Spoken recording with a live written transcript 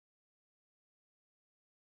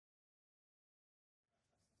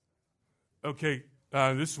Okay,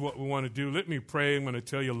 this is what we want to do. Let me pray. I'm going to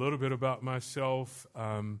tell you a little bit about myself,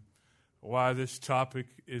 why this topic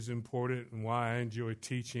is important and why I enjoy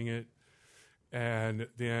teaching it. And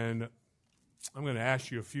then I'm going to ask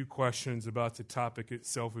you a few questions about the topic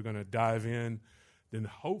itself. We're going to dive in. Then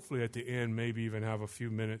hopefully at the end, maybe even have a few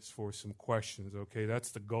minutes for some questions. Okay, that's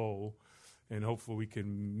the goal. And hopefully we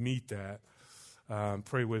can meet that.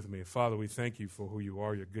 Pray with me. Father, we thank you for who you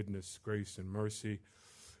are, your goodness, grace, and mercy.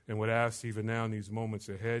 And would ask even now in these moments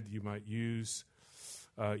ahead, you might use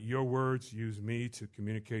your words, use me to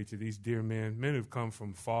communicate to these dear men who've come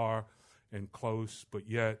from far and close, but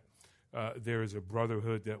yet there is a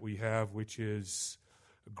brotherhood that we have which is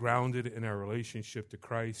grounded in our relationship to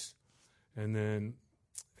Christ, and then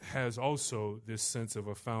has also this sense of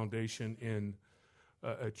a foundation in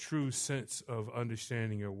a true sense of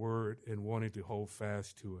understanding your word and wanting to hold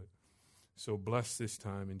fast to it. So bless this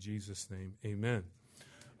time in Jesus' name. Amen.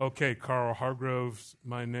 Okay, Carl Hargrove's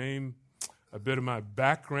my name. A bit of my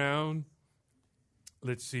background.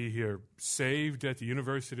 Let's see here. Saved at the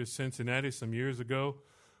University of Cincinnati some years ago,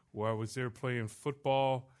 where I was there playing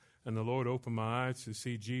football, and the Lord opened my eyes to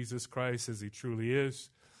see Jesus Christ as he truly is.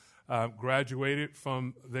 Graduated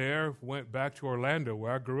from there, went back to Orlando,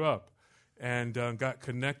 where I grew up, and got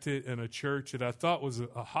connected in a church that I thought was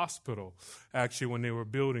a hospital, actually, when they were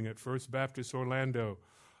building it, First Baptist Orlando.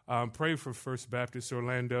 Pray for First Baptist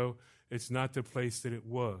Orlando. It's not the place that it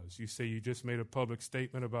was. You say you just made a public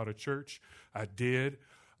statement about a church. I did,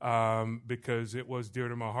 because it was dear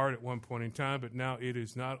to my heart at one point in time, but now it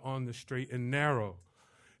is not on the straight and narrow.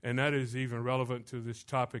 And that is even relevant to this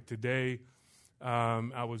topic today.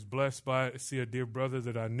 I was blessed to see a dear brother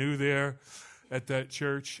that I knew there at that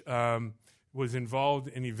church, was involved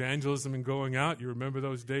in evangelism and going out. You remember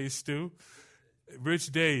those days, Stu?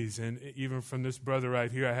 Rich days, and even from this brother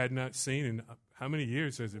right here, I had not seen in how many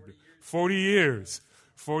years has it been? 40 years.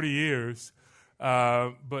 40 years.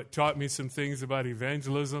 But taught me some things about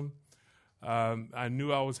evangelism. I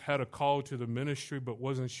knew I had a call to the ministry, but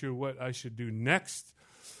wasn't sure what I should do next.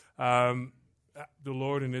 The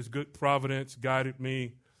Lord in his good providence guided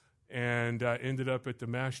me, and I ended up at the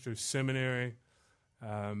Master's Seminary.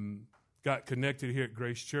 Got connected here at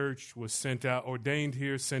Grace Church, was sent out, ordained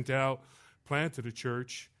here, sent out, planted a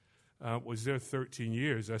church, was there 13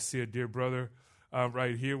 years. I see a dear brother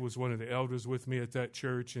right here was one of the elders with me at that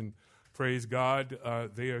church, and praise God,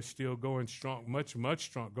 they are still going strong, much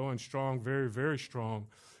strong, going strong, very, very strong,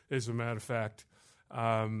 as a matter of fact.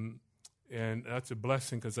 And that's a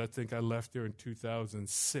blessing, because I think I left there in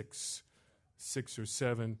 2006, 6 or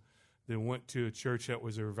 7, then went to a church that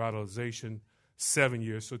was a revitalization, 7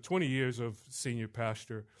 years, so 20 years of senior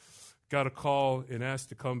pastor. Got a call and asked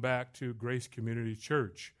to come back to Grace Community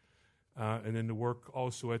Church, and then to work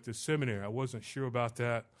also at the seminary. I wasn't sure about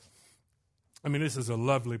that. I mean, this is a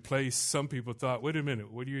lovely place. Some people thought, wait a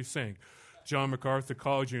minute, what are you saying? John MacArthur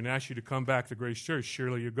called you and asked you to come back to Grace Church.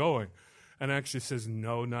 Surely you're going. And actually says,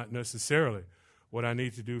 no, not necessarily. What I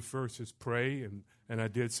need to do first is pray, and I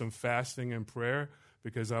did some fasting and prayer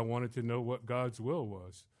because I wanted to know what God's will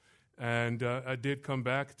was. And I did come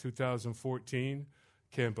back 2014.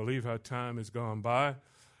 Can't believe how time has gone by.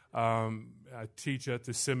 I teach at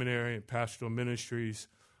the seminary and pastoral ministries.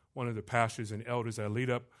 One of the pastors and elders, I lead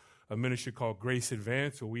up a ministry called Grace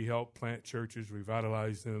Advance, where we help plant churches,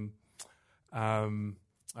 revitalize them.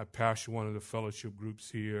 I pastor one of the fellowship groups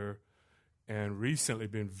here, and recently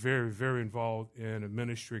been very, very involved in a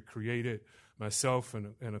ministry created myself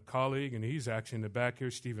and a colleague, and he's actually in the back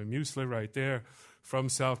here, Stephen Muesler, right there, from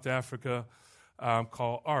South Africa,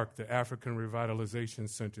 called ARC, the African Revitalization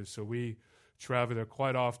Center. So we travel there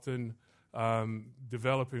quite often,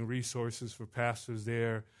 developing resources for pastors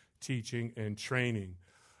there, teaching and training.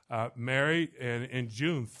 Married, and in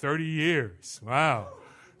June, 30 years. Wow,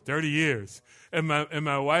 30 years. And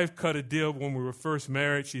my wife cut a deal when we were first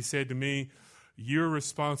married. She said to me, you're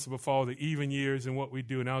responsible for all the even years and what we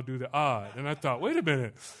do, and I'll do the odd. And I thought, wait a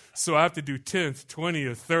minute. So I have to do 10th,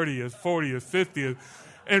 20th, 30th, 40th, 50th.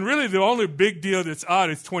 And really the only big deal that's odd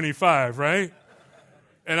is 25, right?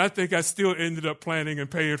 And I think I still ended up planning and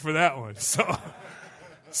paying for that one. So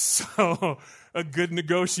a good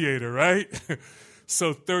negotiator, right?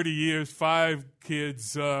 So 30 years, 5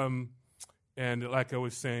 kids, and like I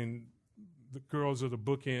was saying, the girls are the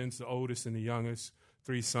bookends, the oldest and the youngest,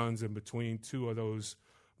 3 sons in between, 2 of those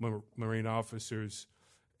Marine officers.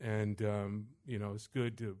 And, it's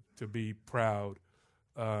good to be proud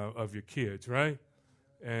of your kids, right?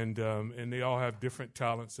 And they all have different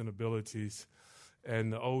talents and abilities.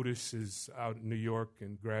 And the oldest is out in New York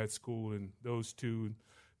in grad school, and those 2,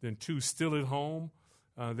 then 2 still at home.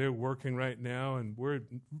 They're working right now, and we're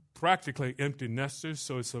practically empty nesters,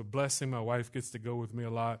 so it's a blessing. My wife gets to go with me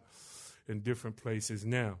a lot in different places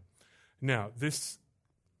now. Now, this...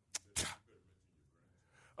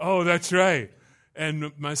 Oh, that's right.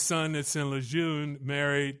 And my son that's in Lejeune,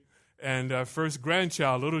 married, and our first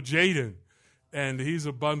grandchild, little Jaden. And he's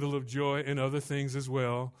a bundle of joy and other things as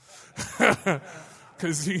well.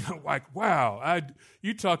 Because, like, wow,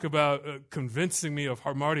 you talk about convincing me of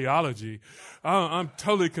hamartiology. I'm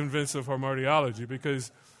totally convinced of hamartiology,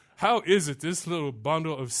 because how is it this little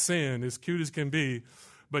bundle of sin, as cute as can be,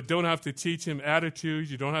 but don't have to teach him attitudes,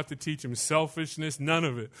 you don't have to teach him selfishness, none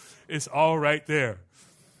of it. It's all right there.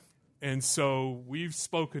 And so we've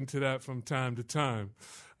spoken to that from time to time.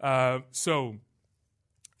 So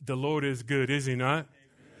the Lord is good, is he not?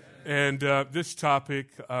 Amen. And this topic,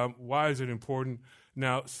 why is it important?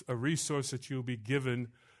 Now, a resource that you'll be given,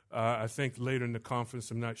 I think later in the conference,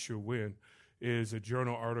 I'm not sure when, is a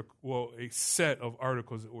journal article, well, a set of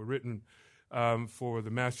articles that were written for the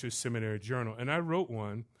Master's Seminary Journal. And I wrote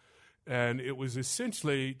one, and it was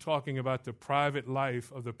essentially talking about the private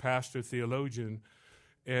life of the pastor theologian,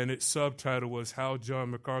 and its subtitle was How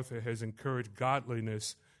John MacArthur Has Encouraged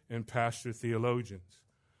Godliness in Pastor Theologians.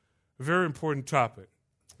 A very important topic.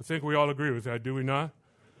 I think we all agree with that, do we not?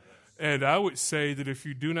 And I would say that if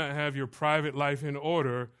you do not have your private life in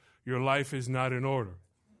order, your life is not in order.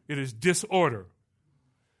 It is disorder.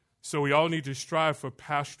 So we all need to strive for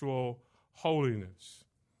pastoral holiness.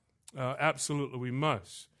 Absolutely, we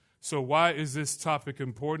must. So why is this topic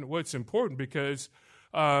important? Well, it's important because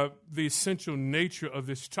the essential nature of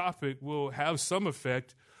this topic will have some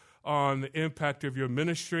effect on the impact of your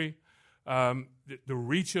ministry, the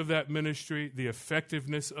reach of that ministry, the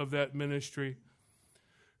effectiveness of that ministry.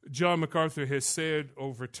 John MacArthur has said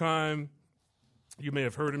over time, you may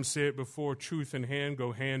have heard him say it before, truth and hand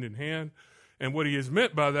go hand in hand. And what he has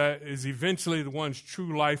meant by that is eventually the one's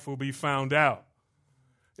true life will be found out.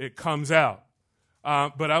 It comes out.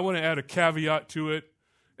 But I want to add a caveat to it,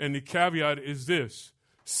 and the caveat is this.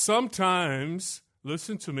 Sometimes,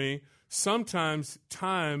 listen to me, sometimes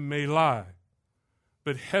time may lie,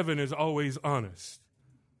 but heaven is always honest.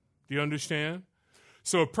 Do you understand?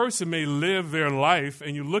 So a person may live their life,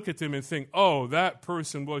 and you look at them and think, oh, that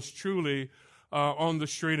person was truly on the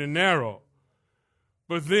straight and narrow.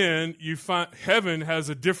 But then you find heaven has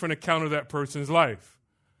a different account of that person's life.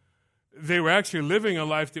 They were actually living a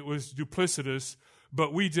life that was duplicitous,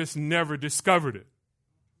 but we just never discovered it.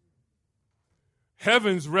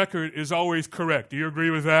 Heaven's record is always correct. Do you agree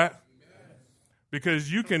with that? Yes.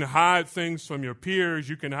 Because you can hide things from your peers.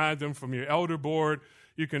 You can hide them from your elder board.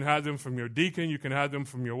 You can hide them from your deacon. You can hide them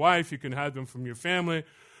from your wife. You can hide them from your family.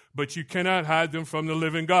 But you cannot hide them from the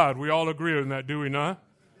living God. We all agree on that, do we not?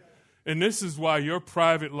 Yes. And this is why your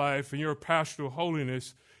private life and your pastoral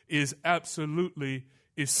holiness is absolutely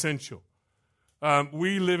essential.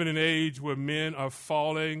 We live in an age where men are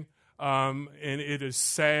falling, and it is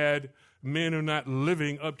sad. Men are not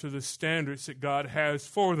living up to the standards that God has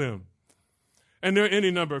for them. And there are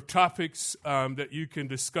any number of topics that you can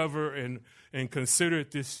discover and consider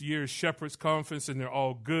at this year's Shepherds Conference, and they're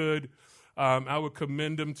all good. I would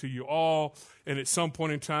commend them to you all. And at some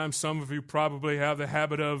point in time, some of you probably have the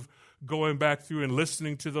habit of going back through and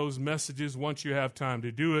listening to those messages once you have time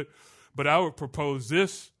to do it. But I would propose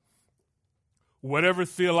this. Whatever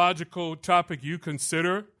theological topic you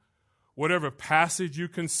consider, whatever passage you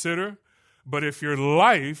consider, but if your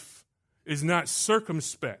life is not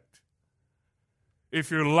circumspect, if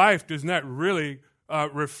your life does not really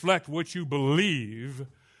reflect what you believe,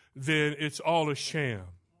 then it's all a sham.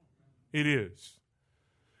 It is.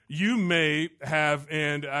 You may have,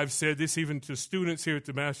 and I've said this even to students here at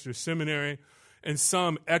the Master's Seminary, and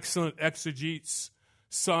some excellent exegetes,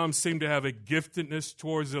 some seem to have a giftedness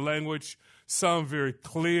towards the language, some very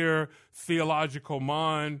clear theological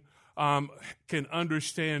mind, can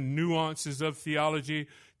understand nuances of theology,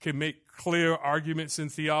 can make clear arguments in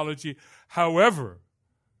theology. However,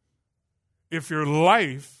 if your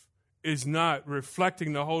life is not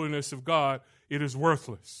reflecting the holiness of God, it is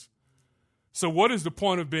worthless. So what is the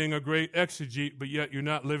point of being a great exegete, but yet you're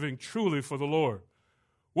not living truly for the Lord?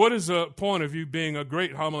 What is the point of you being a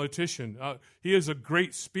great homiletician? He is a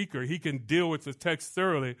great speaker. He can deal with the text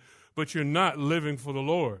thoroughly, but you're not living for the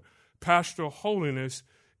Lord. Pastoral holiness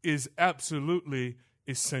is absolutely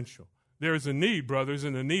essential. There is a need, brothers,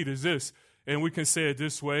 and the need is this. And we can say it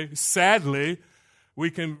this way. Sadly, we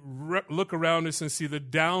can look around us and see the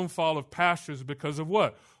downfall of pastors because of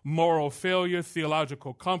what? Moral failure,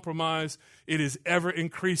 theological compromise. It is ever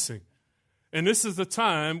increasing. And this is the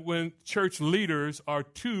time when church leaders are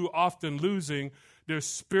too often losing their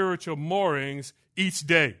spiritual moorings each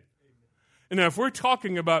day. And now if we're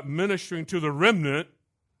talking about ministering to the remnant,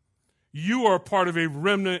 you are part of a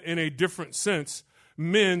remnant in a different sense,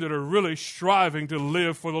 men that are really striving to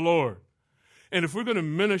live for the Lord. And if we're going to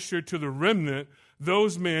minister to the remnant,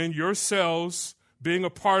 those men, yourselves, being a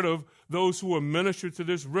part of those who will minister to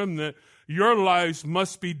this remnant, your lives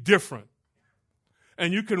must be different.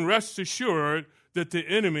 And you can rest assured that the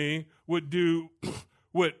enemy would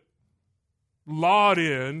laud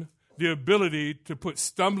in the ability to put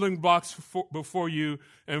stumbling blocks before you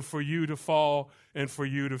and for you to fall and for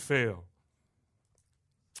you to fail.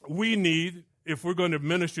 We need, if we're going to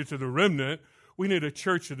minister to the remnant, we need a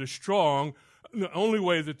church that is strong. The only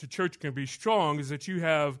way that the church can be strong is that you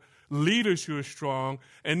have leaders who are strong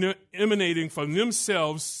and they're emanating from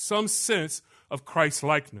themselves some sense of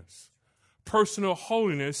Christ-likeness. Personal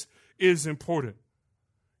holiness is important.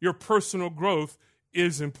 Your personal growth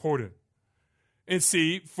is important. And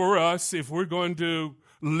see, for us, if we're going to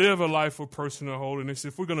live a life of personal holiness,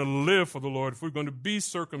 if we're going to live for the Lord, if we're going to be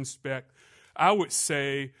circumspect, I would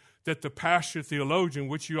say that the pastor theologian,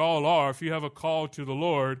 which you all are, if you have a call to the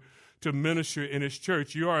Lord to minister in his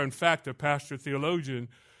church, you are in fact a pastor theologian,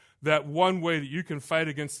 that one way that you can fight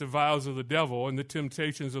against the vials of the devil and the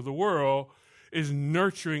temptations of the world is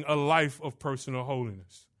nurturing a life of personal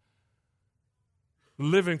holiness.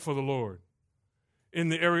 Living for the Lord in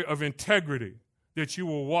the area of integrity, that you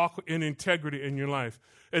will walk in integrity in your life.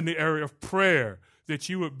 In the area of prayer, that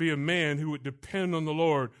you would be a man who would depend on the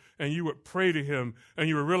Lord and you would pray to him and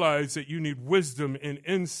you would realize that you need wisdom and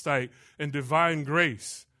insight and divine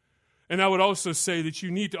grace. And I would also say that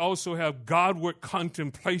you need to also have Godward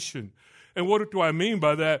contemplation. And what do I mean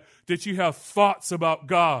by that? That you have thoughts about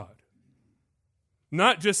God.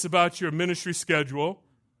 Not just about your ministry schedule,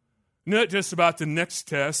 not just about the next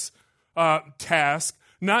task,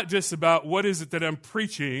 not just about what is it that I'm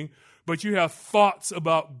preaching, but you have thoughts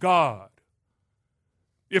about God.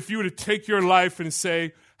 If you were to take your life and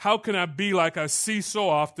say, how can I be like I see so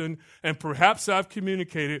often, and perhaps I've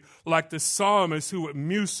communicated like the psalmist who would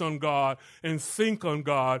muse on God and think on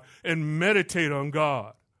God and meditate on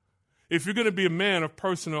God. If you're going to be a man of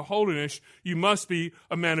personal holiness, you must be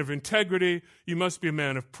a man of integrity, you must be a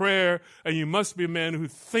man of prayer, and you must be a man who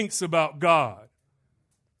thinks about God.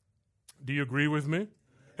 Do you agree with me?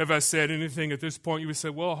 Have I said anything at this point you would say,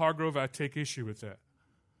 well, Hargrove, I take issue with that?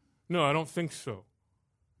 No, I don't think so.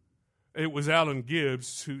 It was Alan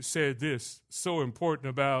Gibbs who said this, so important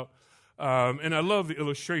about, and I love the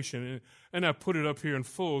illustration, and I put it up here in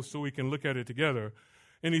full so we can look at it together.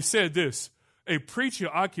 And he said this, a preacher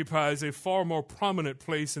occupies a far more prominent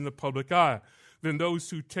place in the public eye than those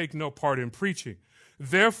who take no part in preaching.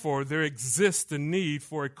 Therefore, there exists the need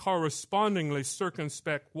for a correspondingly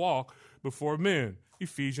circumspect walk before men.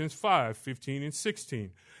 Ephesians 5:15 and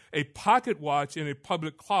 16. A pocket watch and a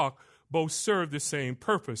public clock both serve the same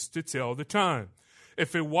purpose, to tell the time.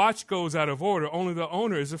 If a watch goes out of order, only the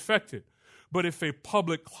owner is affected. But if a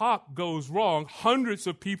public clock goes wrong, hundreds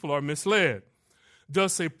of people are misled.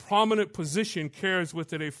 Thus, a prominent position carries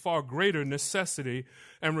with it a far greater necessity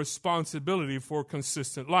and responsibility for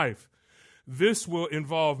consistent life. This will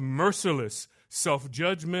involve merciless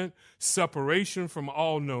self-judgment, separation from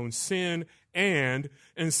all known sin, and,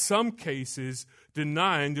 in some cases,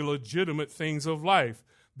 denying the legitimate things of life,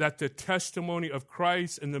 that the testimony of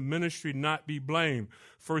Christ and the ministry not be blamed.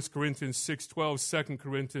 1 Corinthians 6:12, 2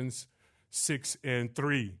 Corinthians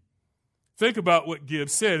 6:3. Think about what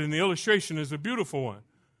Gibbs said, and the illustration is a beautiful one.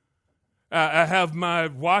 I have my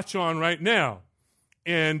watch on right now,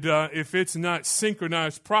 and if it's not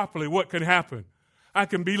synchronized properly, what can happen? I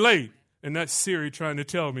can be late, and that's Siri trying to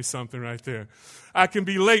tell me something right there. I can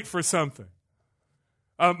be late for something.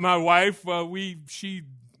 My wife,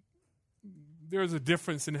 there's a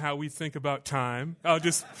difference in how we think about time. I'll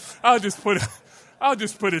just put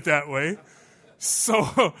it that way.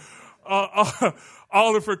 So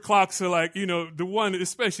all of her clocks are like, the one,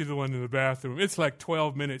 especially the one in the bathroom, it's like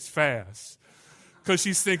 12 minutes fast. Because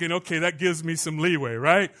she's thinking, okay, that gives me some leeway,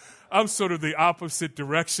 right? I'm sort of the opposite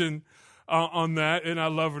direction on that, and I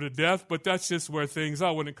love her to death, but that's just where things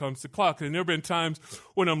are when it comes to clocks. And there have been times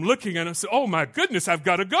when I'm looking at it and I say, oh my goodness, I've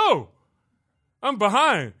got to go. I'm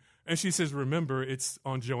behind. And she says, remember, it's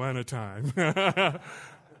on Joanna time.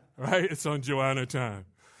 Right? It's on Joanna time.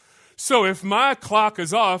 So if my clock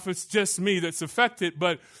is off, it's just me that's affected.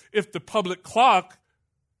 But if the public clock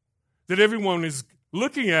that everyone is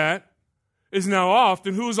looking at is now off,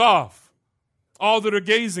 then who's off? All that are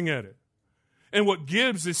gazing at it. And what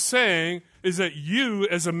Gibbs is saying is that you,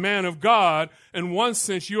 as a man of God, in one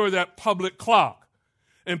sense, you're that public clock.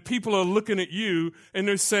 And people are looking at you and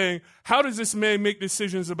they're saying, how does this man make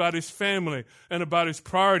decisions about his family and about his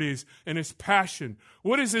priorities and his passion?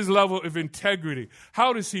 What is his level of integrity?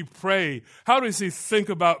 How does he pray? How does he think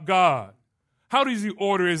about God? How does he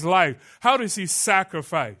order his life? How does he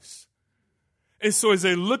sacrifice? And so as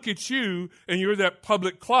they look at you and you're that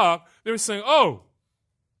public clock, they're saying, oh,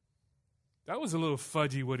 that was a little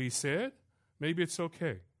fudgy what he said. Maybe it's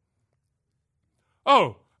okay.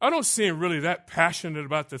 Oh, I don't see him really that passionate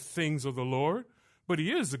about the things of the Lord, but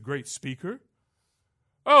he is a great speaker.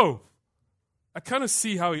 Oh, I kind of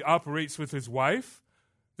see how he operates with his wife.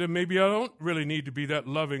 Then maybe I don't really need to be that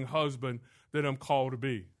loving husband that I'm called to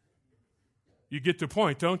be. You get the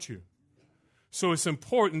point, don't you? So it's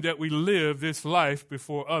important that we live this life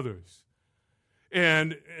before others.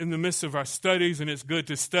 And in the midst of our studies, and it's good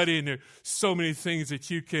to study, and there are so many things that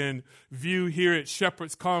you can view here at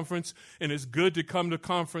Shepherd's Conference, and it's good to come to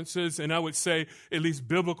conferences, and I would say at least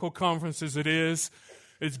biblical conferences it is.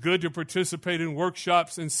 It's good to participate in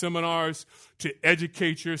workshops and seminars to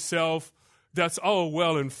educate yourself. That's all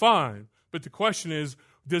well and fine. But the question is,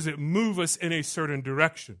 does it move us in a certain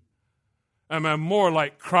direction? Am I more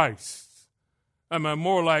like Christ? Am I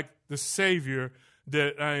more like the Savior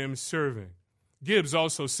that I am serving? Gibbs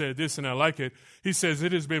also said this, and I like it. He says,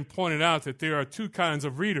 it has been pointed out that there are two kinds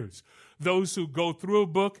of readers, those who go through a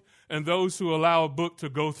book and those who allow a book to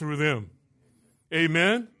go through them.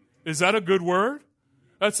 Amen? Is that a good word?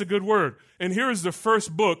 That's a good word. And here is the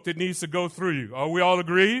first book that needs to go through you. Are we all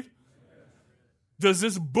agreed? Does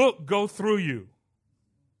this book go through you?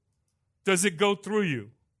 Does it go through you?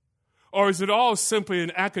 Or is it all simply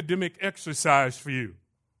an academic exercise for you?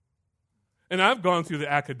 And I've gone through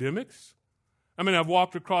the academics. I mean, I've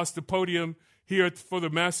walked across the podium here for the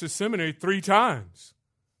Master's Seminary 3 times.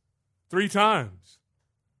 3 times.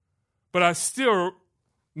 But I still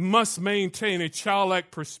must maintain a childlike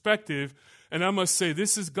perspective, and I must say,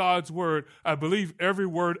 this is God's word. I believe every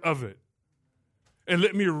word of it. And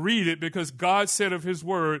let me read it, because God said of his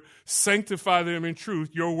word, sanctify them in truth.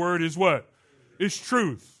 Your word is what? It's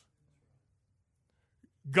truth.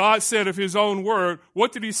 God said of his own word,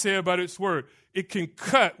 what did he say about its word? It can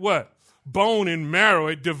cut what? Bone and marrow.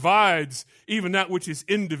 It divides even that which is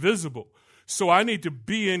indivisible. So I need to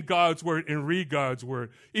be in God's word and read God's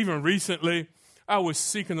word. Even recently, I was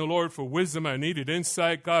seeking the Lord for wisdom. I needed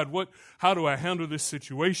insight. God, how do I handle this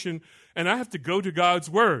situation? And I have to go to God's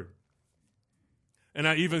word. And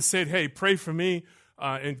I even said, hey, pray for me.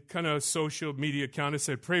 And kind of social media account, I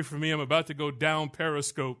said, pray for me. I'm about to go down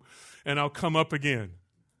Periscope and I'll come up again.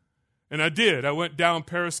 And I did. I went down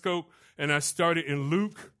Periscope and I started in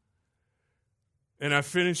Luke. And I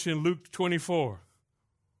finished in Luke 24.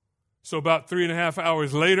 So about 3.5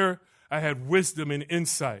 hours later, I had wisdom and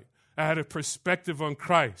insight. I had a perspective on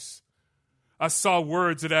Christ. I saw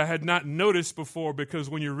words that I had not noticed before,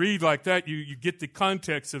 because when you read like that, you get the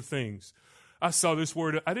context of things. I saw this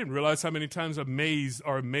word. I didn't realize how many times amazed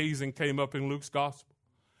or amazing came up in Luke's gospel.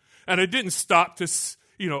 And I didn't stop to,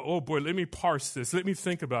 oh boy, let me parse this. Let me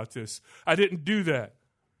think about this. I didn't do that.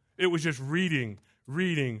 It was just reading.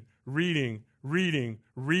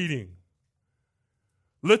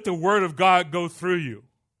 Let the word of God go through you.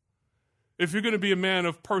 If you're going to be a man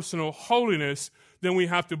of personal holiness, then we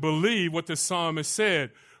have to believe what the psalmist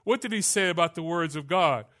said. What did he say about the words of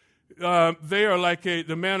God? They are like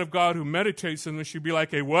the man of God who meditates on them should be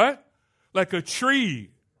like a what? Like a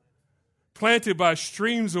tree planted by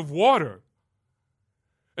streams of water.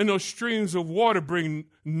 And those streams of water bring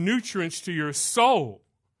nutrients to your soul.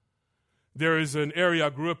 There is an area, I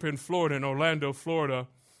grew up in Florida, in Orlando, Florida,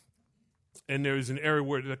 and there is an area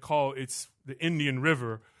where they call it's the Indian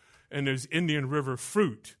River, and there's Indian River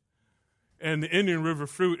fruit. And the Indian River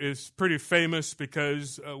fruit is pretty famous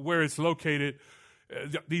because where it's located,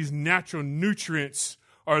 these natural nutrients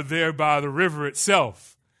are there by the river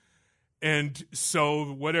itself. And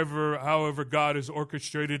so however God has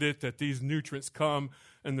orchestrated it, that these nutrients come,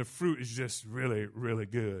 and the fruit is just really, really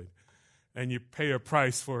good. And you pay a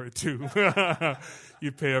price for it, too.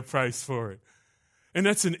 You pay a price for it. And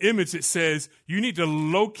that's an image that says you need to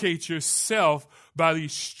locate yourself by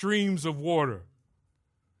these streams of water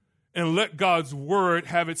and let God's word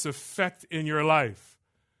have its effect in your life.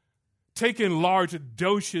 Take in large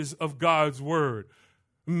doses of God's word.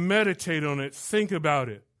 Meditate on it. Think about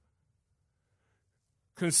it.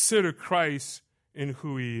 Consider Christ and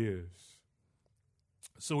who he is.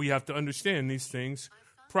 So we have to understand these things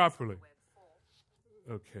properly.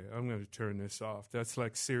 Okay, I'm going to turn this off. That's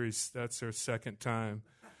like Siri's, that's her second time,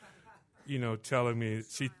 telling me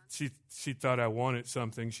she thought I wanted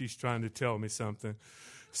something. She's trying to tell me something.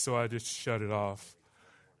 So I just shut it off.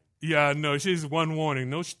 Yeah, no, she's one warning.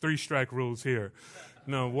 No 3-strike rules here.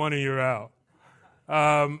 No, one and you're out.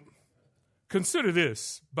 Consider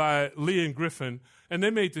this by Lee and Griffin, and they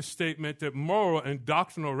made the statement that moral and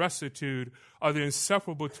doctrinal rectitude are the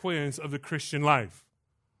inseparable twins of the Christian life.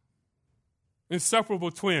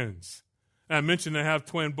 Inseparable twins. And I mentioned they have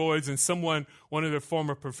twin boys, and one of their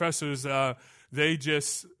former professors, they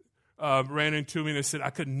just ran into me and they said, I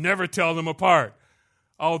could never tell them apart,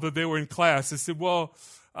 although they were in class. I said, well,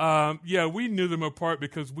 yeah, we knew them apart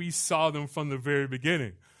because we saw them from the very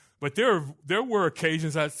beginning. But there were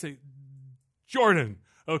occasions I'd say, Jordan,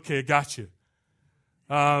 okay, got you.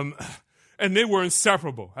 And they were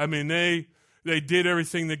inseparable. I mean, they did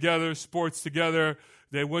everything together, sports together.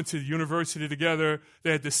 They went to the university together.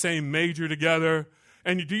 They had the same major together.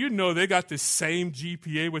 And do you know they got the same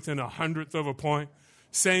GPA within 100th of a point?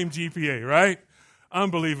 Same GPA, right?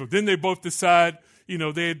 Unbelievable. Then they both decide,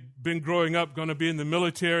 they had been growing up going to be in the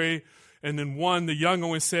military. And then the younger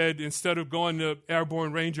one said, instead of going the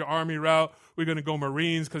Airborne Ranger Army route, we're going to go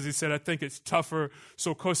Marines because he said, I think it's tougher.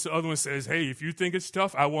 So, of course, the other one says, hey, if you think it's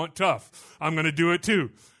tough, I want tough. I'm going to do it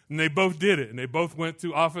too. And they both did it. And they both went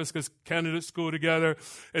through office candidate school together.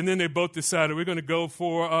 And then they both decided we're going to go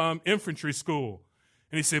for infantry school.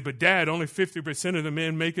 And he said, but Dad, only 50% of the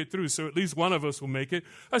men make it through, so at least one of us will make it.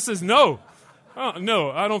 I says, no,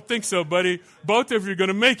 I don't think so, buddy. Both of you are going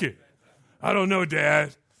to make it. I don't know,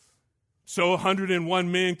 Dad. So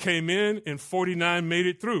 101 men came in and 49 made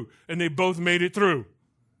it through. And they both made it through.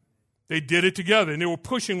 They did it together and they were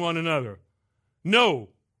pushing one another. No,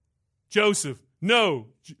 Joseph. No,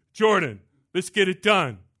 Jordan. Let's get it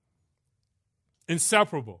done.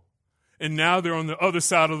 Inseparable. And now they're on the other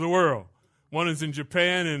side of the world. One is in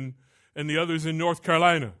Japan and the other is in North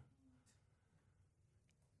Carolina.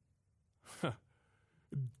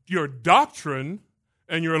 Your doctrine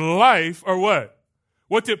and your life are what?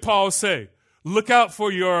 What did Paul say? Look out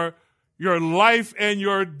for your life and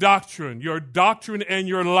your doctrine. Your doctrine and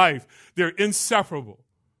your life. They're inseparable.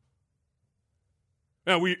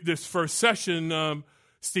 Now, this first session,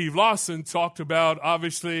 Steve Lawson talked about,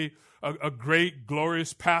 obviously, a great,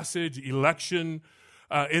 glorious passage, election.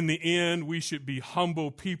 In the end, we should be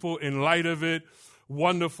humble people in light of it.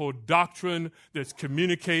 Wonderful doctrine that's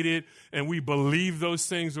communicated, and we believe those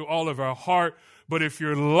things with all of our heart. But if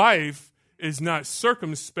your life is not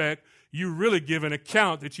circumspect, you really give an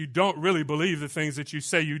account that you don't really believe the things that you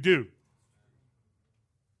say you do.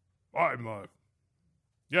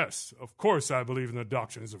 Yes, of course I believe in the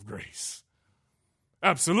doctrines of grace.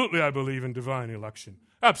 Absolutely I believe in divine election.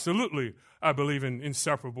 Absolutely I believe in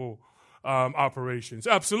inseparable operations.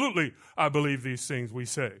 Absolutely, I believe these things we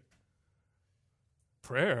say.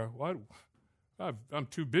 Prayer? What? I'm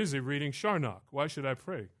too busy reading Charnock. Why should I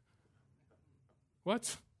pray?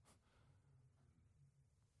 What?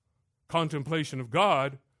 Contemplation of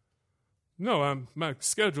God? No, my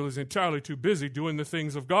schedule is entirely too busy doing the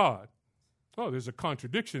things of God. Oh, there's a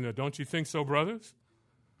contradiction there. Don't you think so, brothers?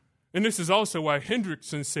 And this is also why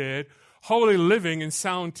Hendrickson said, holy living and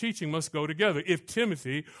sound teaching must go together. If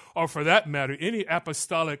Timothy, or for that matter, any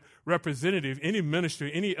apostolic representative, any minister,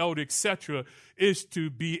 any elder, etc., is to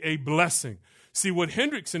be a blessing. See, what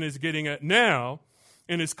Hendrickson is getting at now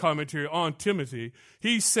in his commentary on Timothy,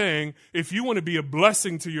 he's saying, if you want to be a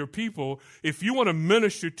blessing to your people, if you want to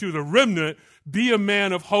minister to the remnant, be a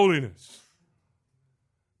man of holiness.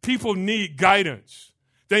 People need guidance.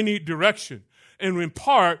 They need direction. And in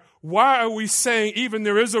part, why are we saying even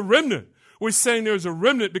there is a remnant? We're saying there's a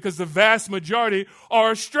remnant because the vast majority are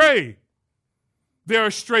astray. They are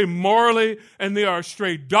astray morally and they are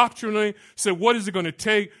astray doctrinally. So what is it going to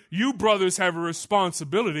take? You brothers have a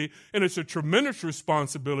responsibility, and it's a tremendous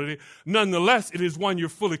responsibility. Nonetheless, it is one you're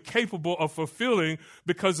fully capable of fulfilling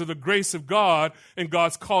because of the grace of God and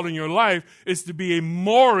God's call in your life is to be a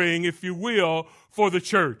mooring, if you will, for the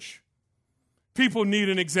church. People need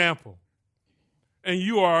an example. And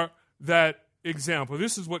you are that example.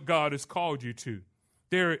 This is what God has called you to.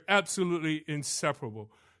 They're absolutely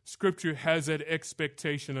inseparable. Scripture has that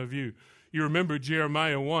expectation of you. You remember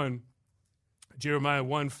Jeremiah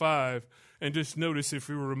 1:5, and just notice if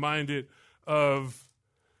you were reminded of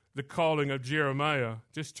the calling of Jeremiah.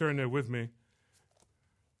 Just turn there with me.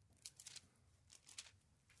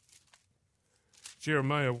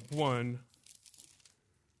 Jeremiah 1.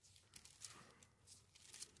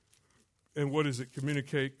 And what does it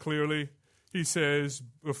communicate clearly? He says,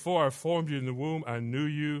 before I formed you in the womb, I knew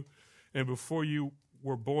you. And before you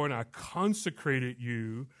were born, I consecrated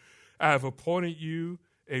you. I have appointed you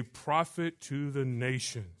a prophet to the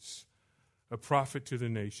nations. a prophet to the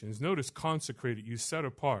nations. Notice consecrated, you set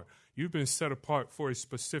apart. You've been set apart for a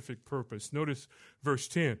specific purpose. Notice verse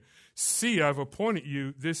 10. See, I've appointed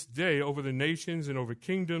you this day over the nations and over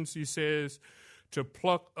kingdoms, he says, to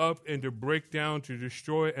pluck up and to break down, to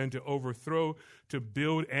destroy and to overthrow, to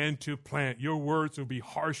build and to plant. Your words will be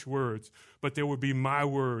harsh words, but they will be my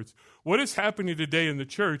words. What is happening today in the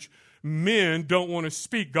church? Men don't want to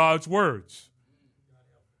speak God's words.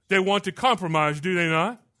 They want to compromise, do they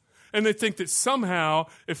not? And they think that somehow,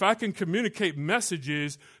 if I can communicate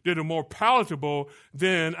messages that are more palatable,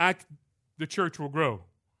 then the church will grow.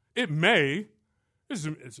 It may. As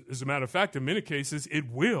a matter of fact, in many cases, it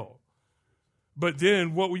will. But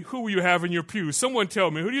then who will you have in your pews? Someone tell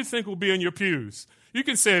me, who do you think will be in your pews? You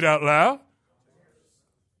can say it out loud.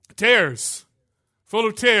 Tares. Full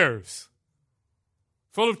of tares.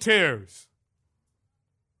 Full of tares.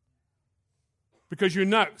 Because you're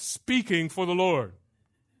not speaking for the Lord.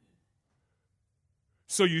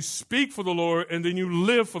 So you speak for the Lord and then you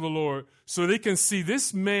live for the Lord so they can see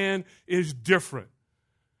this man is different.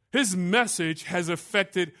 His message has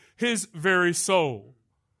affected his very soul.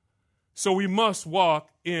 So we must walk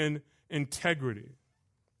in integrity.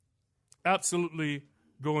 Absolutely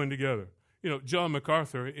going together. You know, John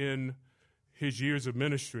MacArthur in his years of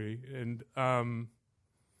ministry, and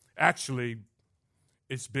actually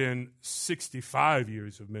it's been 65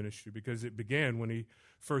 years of ministry because it began when he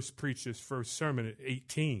first preached his first sermon at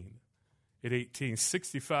 18. At 18,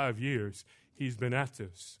 65 years he's been at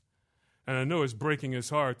this. And I know it's breaking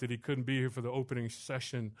his heart that he couldn't be here for the opening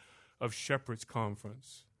session of Shepherd's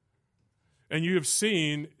Conference. And you have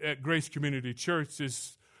seen at Grace Community Church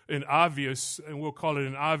this an obvious, and we'll call it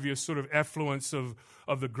an obvious sort of effluence of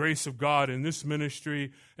the grace of God in this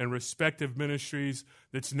ministry and respective ministries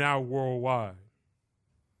that's now worldwide.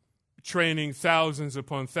 Training thousands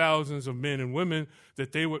upon thousands of men and women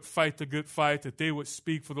that they would fight the good fight, that they would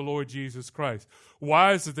speak for the Lord Jesus Christ.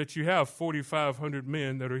 Why is it that you have 4,500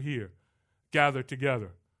 men that are here gathered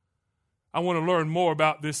together? I want to learn more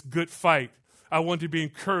about this good fight. I want to be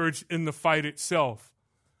encouraged in the fight itself.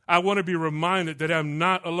 I want to be reminded that I'm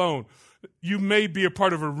not alone. You may be a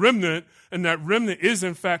part of a remnant, and that remnant is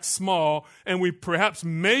in fact small, and we perhaps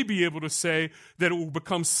may be able to say that it will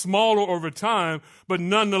become smaller over time, but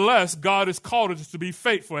nonetheless, God has called us to be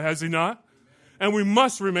faithful, has he not? And we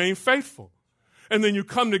must remain faithful. And then you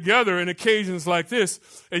come together in occasions like this,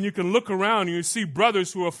 and you can look around and you see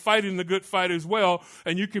brothers who are fighting the good fight as well,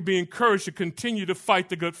 and you can be encouraged to continue to fight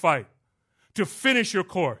the good fight, to finish your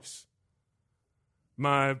course.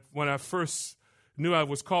 When I first knew I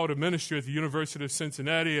was called to ministry at the University of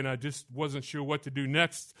Cincinnati, and I just wasn't sure what to do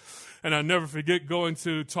next. And I'll never forget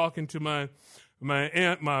talking to my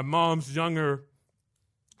aunt, my mom's younger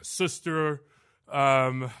sister,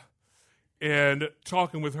 and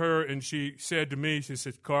talking with her, and she said to me, she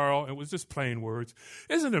said, Carl, and it was just plain words,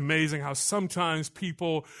 isn't it amazing how sometimes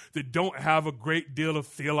people that don't have a great deal of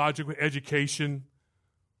theological education,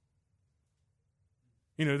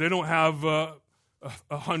 they don't have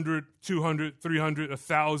 100, 200, 300,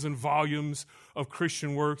 1,000 volumes of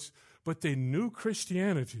Christian works, but they knew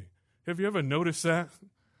Christianity. Have you ever noticed that?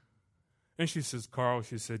 And she says, Carl,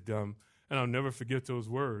 she said, and I'll never forget those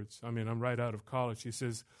words. I mean, I'm right out of college. She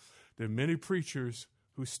says, there are many preachers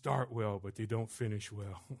who start well, but they don't finish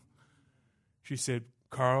well. She said,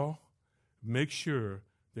 Carl, make sure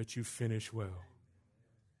that you finish well.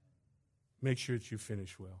 Make sure that you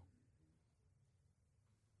finish well.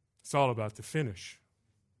 It's all about the finish.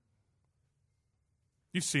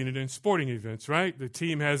 You've seen it in sporting events, right? The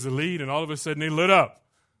team has the lead, and all of a sudden they lit up.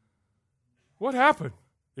 What happened?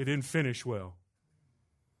 They didn't finish well.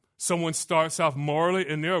 Someone starts off morally,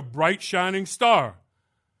 and they're a bright, shining star,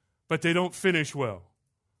 but they don't finish well.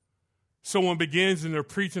 Someone begins, and they're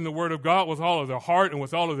preaching the word of God with all of their heart and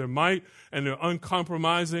with all of their might, and they're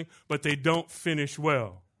uncompromising, but they don't finish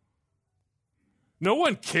well. No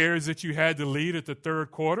one cares that you had the lead at the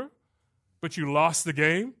third quarter, but you lost the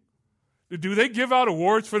game. Do they give out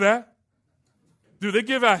awards for that? Do they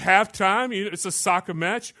give out halftime? It's a soccer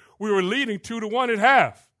match. We were leading 2-1 at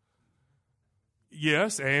half.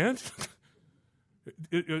 Yes, and?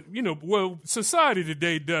 Society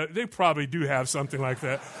today, they probably do have something like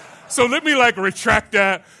that. So let me retract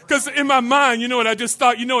that. Because in my mind, I just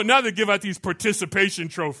thought, now they give out these participation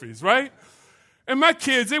trophies, right? And my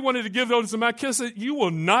kids, they wanted to give those to my kids. I said, you will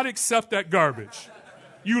not accept that garbage.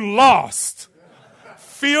 You lost.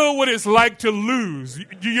 Feel what it's like to lose.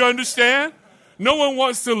 Do you understand? No one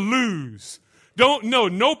wants to lose.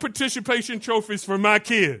 No participation trophies for my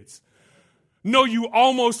kids. No, you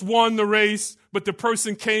almost won the race, but the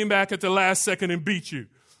person came back at the last second and beat you.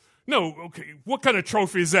 No, okay, what kind of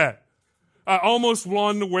trophy is that? I almost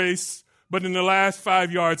won the race, but in the last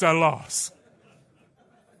 5 yards, I lost.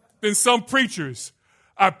 Then some preachers,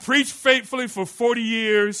 I preached faithfully for 40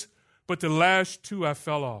 years, but the last 2 I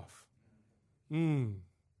fell off.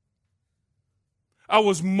 I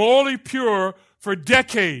was morally pure for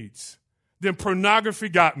decades. Then pornography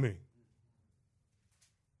got me.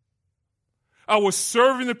 I was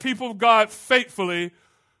serving the people of God faithfully,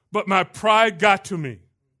 but my pride got to me.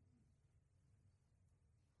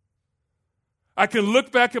 I can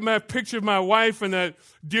look back at my picture of my wife and that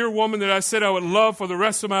dear woman that I said I would love for the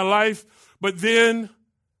rest of my life, but then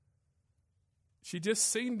she just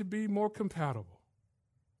seemed to be more compatible.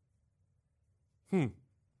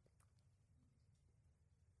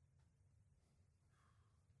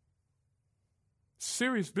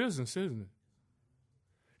 Serious business, isn't it?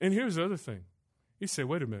 And here's the other thing. You say,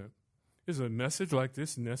 wait a minute. Is a message like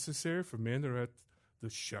this necessary for men that are at the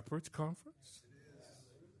Shepherds Conference?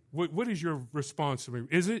 What is your response to me?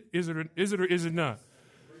 Is it or is it not?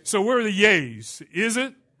 So where are the yays? Is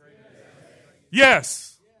it?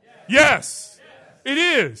 Yes. Yes. It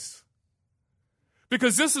is.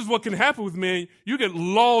 Because this is what can happen with men. You get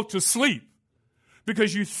lulled to sleep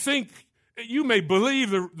because you think you may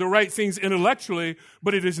believe the right things intellectually,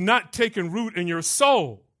 but it has not taken root in your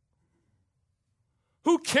soul.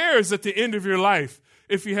 Who cares at the end of your life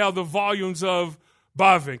if you have the volumes of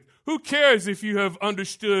Bavinck? Who cares if you have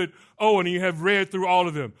understood Owen and you have read through all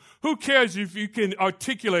of them? Who cares if you can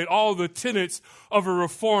articulate all the tenets of a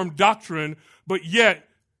Reformed doctrine, but yet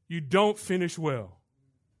you don't finish well?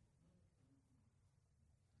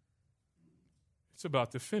 It's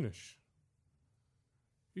about the finish.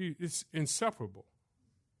 It's inseparable,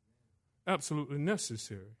 absolutely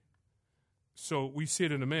necessary. So we see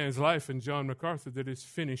it in a man's life in John MacArthur that it's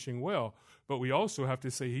finishing well, but we also have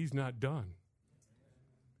to say he's not done.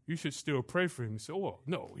 You should still pray for him. Say, oh,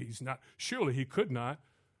 no, he's not. Surely he could not.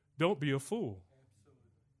 Don't be a fool.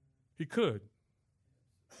 He could.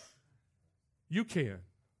 You can.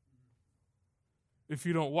 If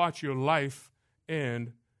you don't watch your life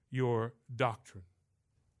and your doctrine.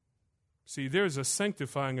 See, there's a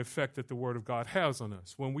sanctifying effect that the Word of God has on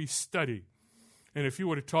us when we study. And if you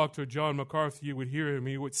were to talk to John MacArthur, you would hear him.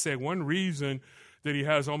 He would say one reason that he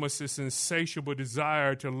has almost this insatiable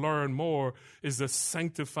desire to learn more is the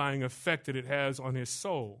sanctifying effect that it has on his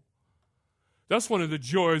soul. That's one of the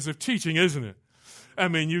joys of teaching, isn't it? I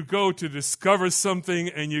mean, you go to discover something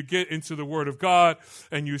and you get into the Word of God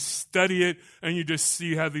and you study it and you just see,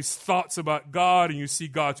 you have these thoughts about God and you see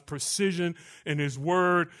God's precision in His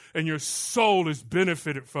Word and your soul is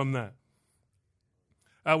benefited from that.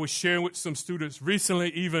 I was sharing with some students recently,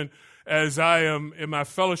 even as I am in my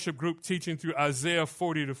fellowship group teaching through Isaiah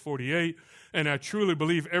 40 to 48, and I truly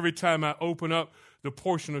believe every time I open up the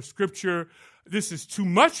portion of Scripture, this is too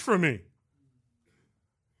much for me.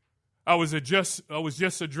 I was just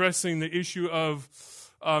addressing the issue of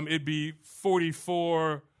it'd be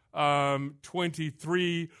 44,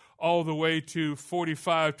 23, all the way to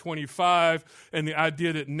 45, 25, and the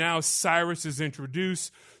idea that now Cyrus is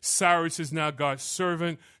introduced. Cyrus is now God's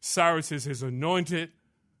servant. Cyrus is His anointed.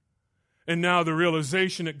 And now the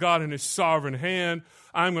realization that God in His sovereign hand,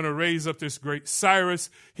 I'm going to raise up this great Cyrus.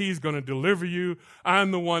 He's going to deliver you.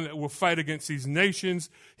 I'm the one that will fight against these nations.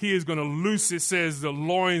 He is going to loose, it says, the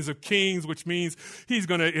loins of kings, which means He's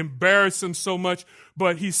going to embarrass them so much.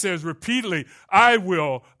 But He says repeatedly, I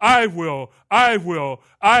will, I will, I will,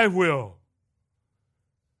 I will.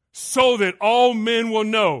 So that all men will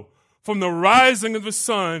know from the rising of the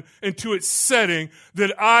sun into its setting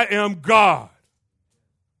that I am God.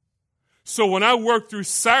 So when I work through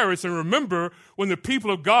Cyrus, and remember, when the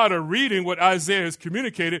people of God are reading what Isaiah has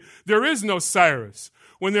communicated, there is no Cyrus.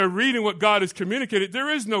 When they're reading what God has communicated, there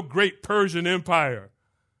is no great Persian empire.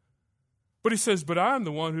 But he says, but I'm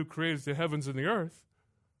the one who created the heavens and the earth.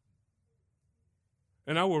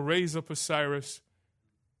 And I will raise up a Cyrus,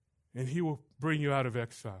 and he will bring you out of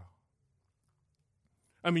exile.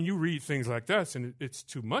 I mean, you read things like that, and it's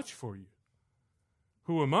too much for you.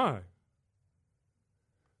 Who am I?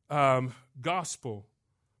 Gospel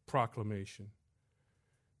proclamation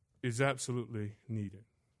is absolutely needed.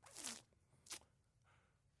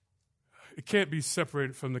 It can't be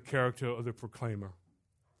separated from the character of the proclaimer.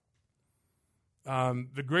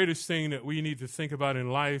 The greatest thing that we need to think about in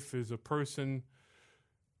life is a person,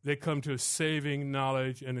 they come to a saving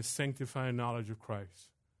knowledge and a sanctifying knowledge of Christ.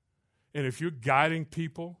 And if you're guiding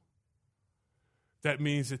people, that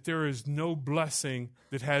means that there is no blessing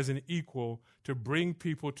that has an equal to bring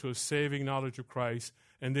people to a saving knowledge of Christ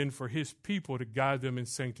and then for His people to guide them in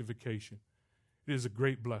sanctification. It is a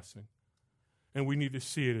great blessing. And we need to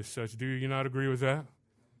see it as such. Do you not agree with that?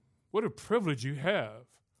 What a privilege you have.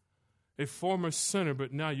 A former sinner,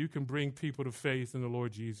 but now you can bring people to faith in the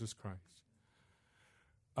Lord Jesus Christ.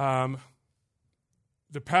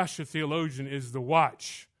 The pastor theologian is the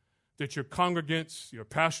watch that your congregants, your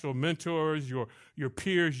pastoral mentors, your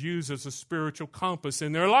peers use as a spiritual compass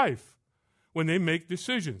in their life when they make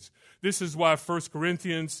decisions. This is why 1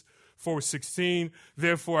 Corinthians 4:16,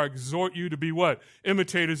 therefore I exhort you to be what?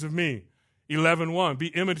 Imitators of me. 11:1, be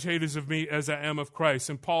imitators of me as I am of Christ.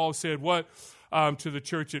 And Paul said what to the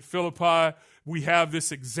church at Philippi? We have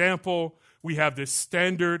this example, we have this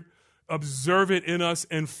standard, observe it in us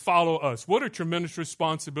and follow us. What a tremendous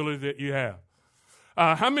responsibility that you have.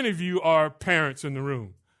 How many of you are parents in the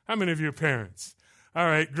room? How many of you are parents? All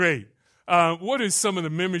right, great. What is some of the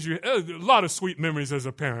memories you have? A lot of sweet memories as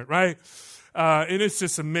a parent, right? And it's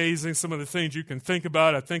just amazing, some of the things you can think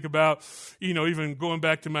about. I think about, even going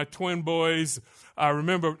back to my twin boys. I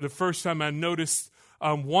remember the first time I noticed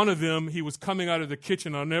one of them, he was coming out of the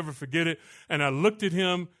kitchen. I'll never forget it. And I looked at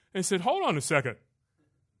him and said, hold on a second.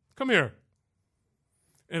 Come here.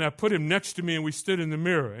 And I put him next to me and we stood in the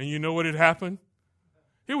mirror. And you know what had happened?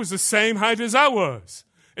 He was the same height as I was.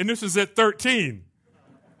 And this was at 13.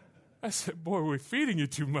 I said, boy, we're feeding you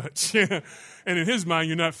too much. And in his mind,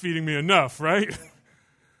 you're not feeding me enough, right?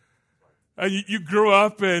 You grow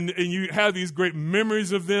up and you have these great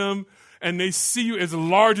memories of them, and they see you as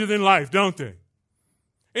larger than life, don't they?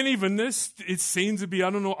 And even this, it seems to be, I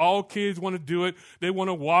don't know, all kids want to do it. They want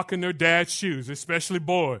to walk in their dad's shoes, especially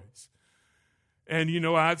boys. And,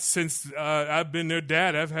 since I've been their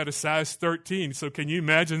dad, I've had a size 13. So can you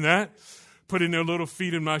imagine that? Putting their little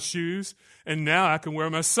feet in my shoes. And now I can wear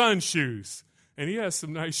my son's shoes. And he has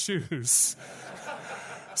some nice shoes.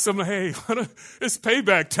 So I'm like, hey, it's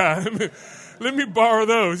payback time. Let me borrow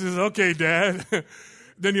those. He says, okay, Dad.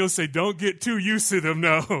 Then he'll say, don't get too used to them,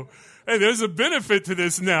 no. Hey, there's a benefit to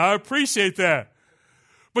this now. I appreciate that.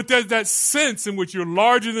 But there's that sense in which you're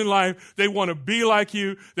larger than life. They want to be like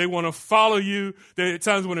you. They want to follow you. They at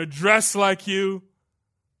times want to dress like you.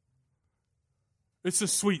 It's a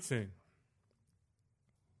sweet thing.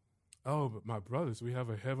 Oh, but my brothers, we have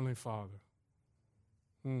a heavenly Father.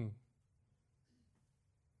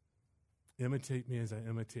 Imitate me as I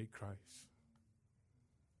imitate Christ.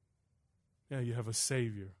 Yeah, you have a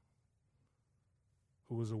Savior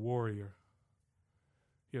who was a warrior.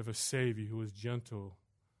 You have a Savior who was gentle,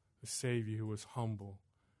 a Savior who was humble,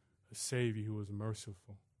 a Savior who was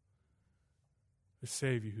merciful, a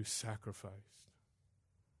Savior who sacrificed,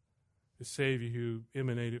 a Savior who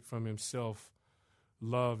emanated from himself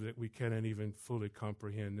love that we cannot even fully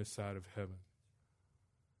comprehend this side of heaven.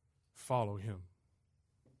 Follow him.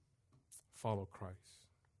 Follow Christ.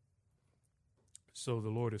 So the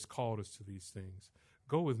Lord has called us to these things.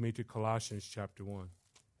 Go with me to Colossians chapter 1.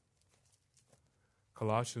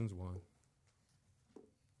 Colossians 1.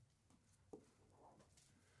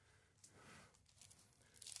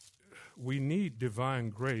 We need divine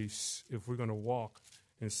grace if we're going to walk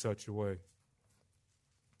in such a way.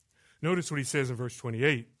 Notice what he says in verse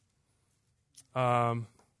 28.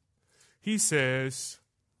 He says,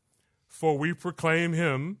 for we proclaim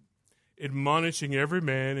him, admonishing every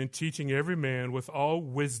man and teaching every man with all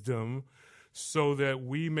wisdom, so that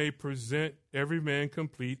we may present every man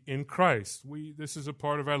complete in Christ. This is a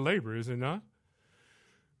part of our labor, is it not?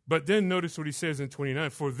 But then notice what he says in 29.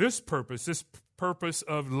 For this purpose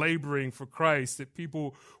of laboring for Christ, that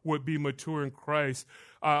people would be mature in Christ,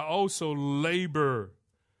 I also labor,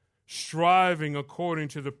 striving according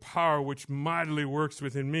to the power which mightily works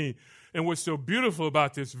within me. And what's so beautiful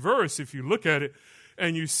about this verse, if you look at it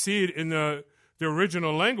and you see it in the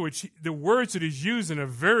original language, the words that he's using are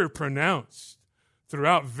very pronounced,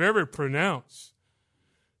 throughout, very pronounced.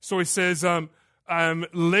 So he says, I'm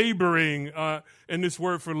laboring, and this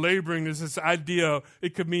word for laboring is this idea,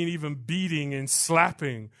 it could mean even beating and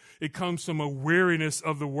slapping. It comes from a weariness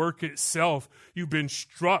of the work itself. You've been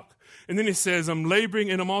struck. And then he says, I'm laboring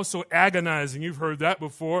and I'm also agonizing. You've heard that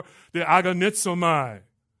before, the agonizomai.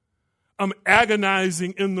 I'm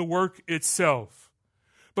agonizing in the work itself.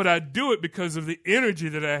 But I do it because of the energy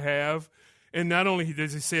that I have. And not only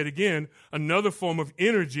does he say it again, another form of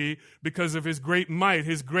energy because of his great might,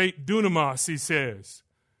 his great dunamis, he says.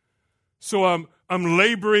 So I'm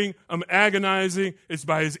laboring, I'm agonizing. It's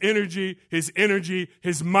by his energy,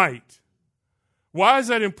 his might. Why is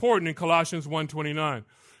that important in Colossians 1:29?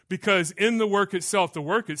 Because in the work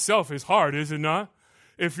itself is hard, is it not?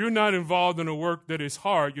 If you're not involved in a work that is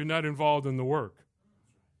hard, you're not involved in the work.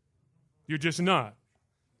 You're just not.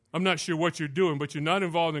 I'm not sure what you're doing, but you're not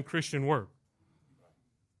involved in Christian work.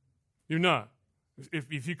 You're not.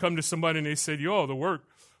 If you come to somebody and they say, the work,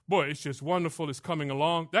 boy, it's just wonderful, it's coming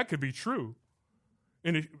along. That could be true.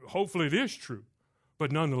 And hopefully it is true.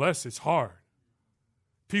 But nonetheless, it's hard.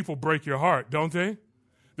 People break your heart, don't they?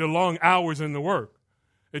 The long hours in the work.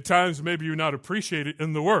 At times, maybe you're not appreciated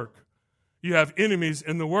in the work. You have enemies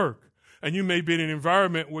in the work. And you may be in an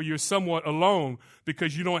environment where you're somewhat alone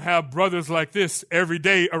because you don't have brothers like this every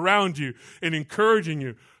day around you and encouraging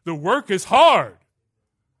you. The work is hard.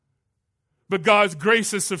 But God's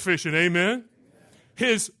grace is sufficient. Amen?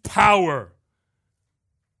 His power,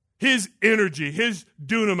 His energy, His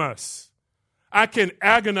dunamis. I can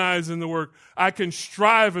agonize in the work. I can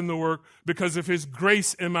strive in the work because of His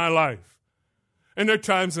grace in my life. And there are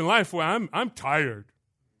times in life where I'm tired.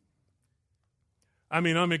 I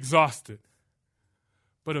mean, I'm exhausted.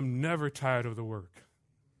 But I'm never tired of the work.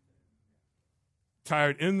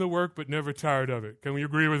 Tired in the work, but never tired of it. Can we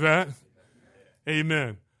agree with that?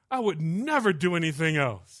 Amen. I would never do anything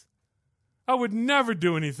else. I would never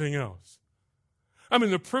do anything else. I mean,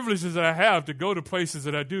 the privileges that I have to go to places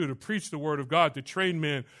that I do, to preach the Word of God, to train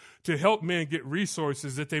men, to help men get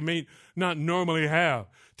resources that they may not normally have,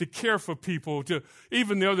 to care for people.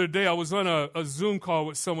 Even the other day, I was on a Zoom call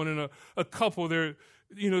with someone and a couple. They're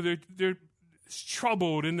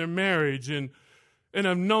troubled in their marriage, and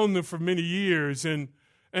I've known them for many years. And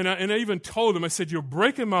I even told them, I said, "You're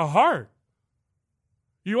breaking my heart.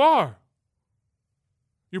 You are.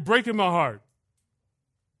 You're breaking my heart."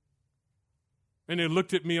 And they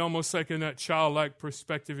looked at me almost like in that childlike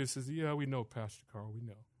perspective. He says, "Yeah, we know, Pastor Carl, we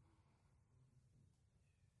know.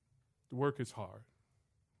 The work is hard,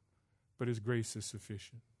 but His grace is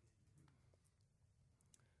sufficient."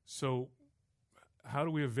 So how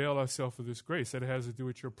do we avail ourselves of this grace? That has to do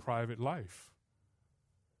with your private life.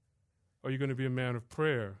 Are you going to be a man of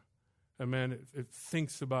prayer, a man that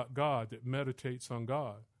thinks about God, that meditates on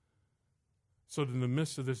God? So that in the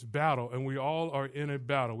midst of this battle, and we all are in a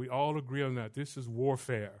battle, we all agree on that. This is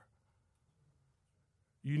warfare.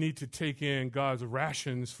 You need to take in God's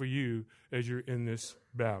rations for you as you're in this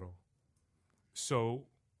battle. So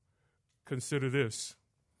consider this.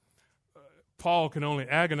 Paul can only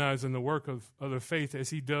agonize in the work of the faith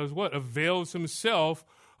as he does what? Avails himself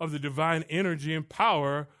of the divine energy and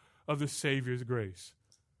power of the Savior's grace.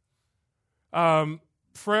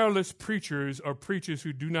 Prayerless preachers are preachers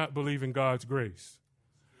who do not believe in God's grace.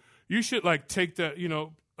 You should take that,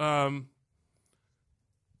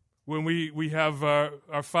 when we have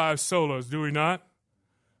our 5 solos, do we not?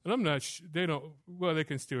 And I'm not, they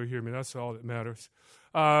can still hear me. That's all that matters.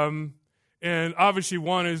 And obviously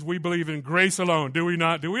one is we believe in grace alone, do we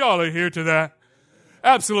not? Do we all adhere to that?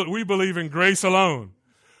 Absolutely, we believe in grace alone.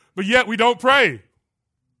 But yet we don't pray.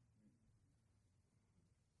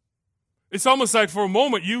 It's almost like for a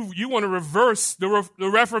moment you want to reverse the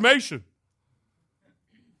Reformation.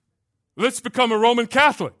 Let's become a Roman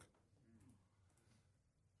Catholic.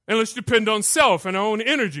 And let's depend on self and our own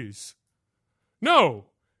energies. No,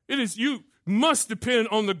 it is you must depend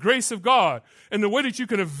on the grace of God. And the way that you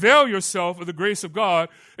can avail yourself of the grace of God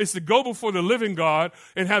is to go before the living God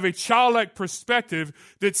and have a childlike perspective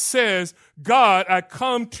that says, "God, I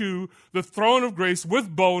come to the throne of grace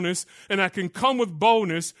with boldness, and I can come with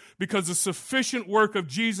boldness because the sufficient work of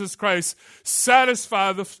Jesus Christ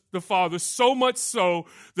satisfies the Father so much so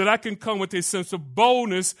that I can come with a sense of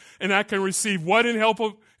boldness and I can receive what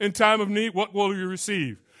in time of need? What will you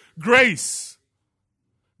receive? Grace.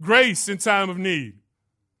 Grace in time of need.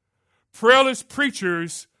 Prayerless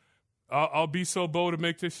preachers, I'll be so bold to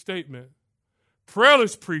make this statement.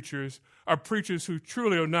 Prayerless preachers are preachers who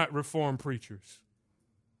truly are not Reformed preachers.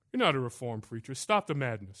 You're not a Reformed preacher. Stop the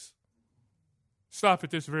madness. Stop at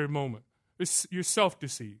this very moment. You're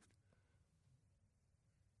self-deceived.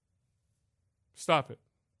 Stop it.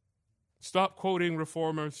 Stop quoting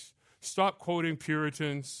Reformers. Stop quoting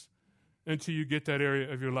Puritans until you get that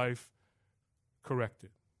area of your life corrected.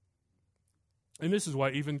 And this is why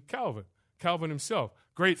even Calvin himself,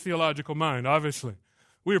 great theological mind, obviously.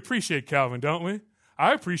 We appreciate Calvin, don't we?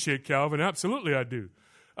 I appreciate Calvin. Absolutely, I do.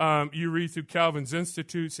 You read through Calvin's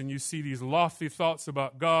Institutes and you see these lofty thoughts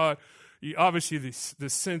about God. Obviously, the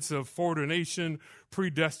sense of foreordination,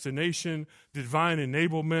 predestination, divine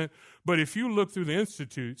enablement. But if you look through the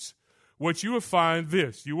Institutes, what you will find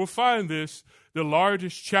this. You will find this, the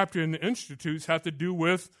largest chapter in the Institutes have to do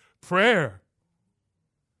with prayer.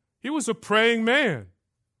 He was a praying man.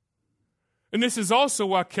 And this is also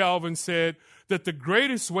why Calvin said that the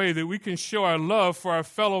greatest way that we can show our love for our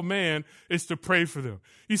fellow man is to pray for them.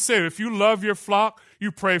 He said, if you love your flock,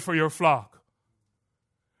 you pray for your flock.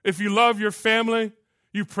 If you love your family,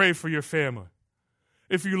 you pray for your family.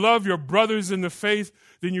 If you love your brothers in the faith,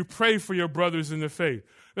 then you pray for your brothers in the faith.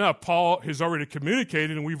 Now, Paul has already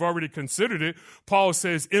communicated, and we've already considered it. Paul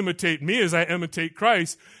says, imitate me as I imitate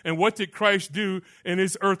Christ. And what did Christ do in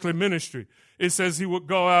his earthly ministry? It says he would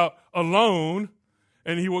go out alone,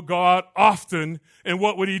 and he would go out often. And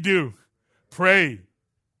what would he do? Pray.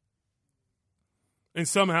 And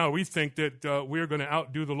somehow we think that we're going to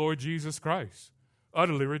outdo the Lord Jesus Christ.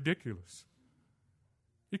 Utterly ridiculous.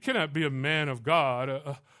 You cannot be a man of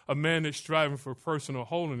God, a man that's striving for personal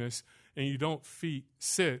holiness, and you don't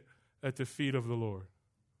sit at the feet of the Lord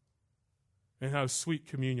and have sweet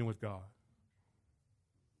communion with God.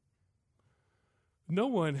 No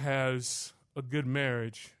one has a good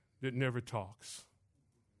marriage that never talks.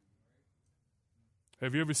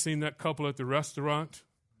 Have you ever seen that couple at the restaurant?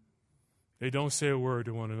 They don't say a word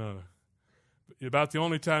to one another. About the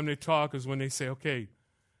only time they talk is when they say, okay,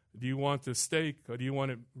 do you want the steak or do you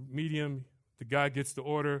want it medium? The guy gets the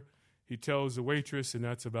order. He tells the waitress, and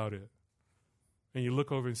that's about it. And you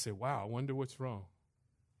look over and say, wow, I wonder what's wrong.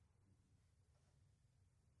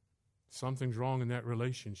 Something's wrong in that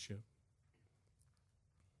relationship.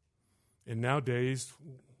 And nowadays,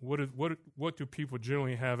 what do people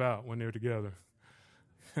generally have out when they're together?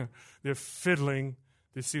 They're fiddling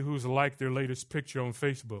to see who's liked their latest picture on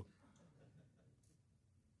Facebook.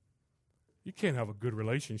 You can't have a good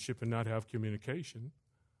relationship and not have communication.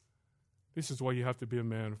 This is why you have to be a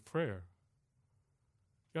man of prayer.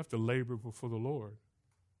 You have to labor before the Lord.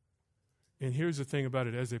 And here's the thing about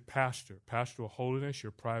it as a pastor, pastoral holiness,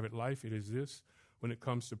 your private life, it is this when it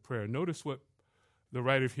comes to prayer. Notice what the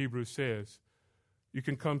writer of Hebrews says. You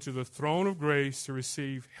can come to the throne of grace to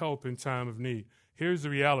receive help in time of need. Here's the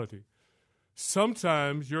reality.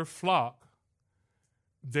 Sometimes your flock,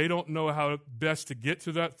 they don't know how best to get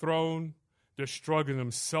to that throne. They're struggling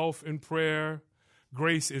themselves in prayer.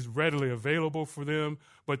 Grace is readily available for them,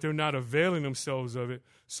 but they're not availing themselves of it.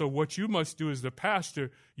 So what you must do as the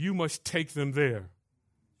pastor, you must take them there.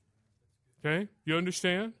 Okay? You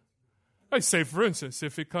understand? Let's say, for instance,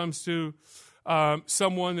 if it comes to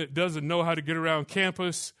someone that doesn't know how to get around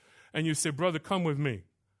campus, and you say, brother, come with me.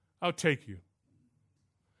 I'll take you.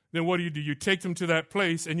 Then what do? You take them to that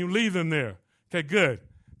place, and you leave them there. Okay, good.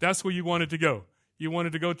 That's where you wanted to go. You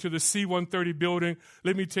wanted to go to the C-130 building.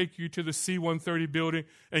 Let me take you to the C-130 building,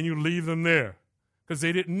 and you leave them there because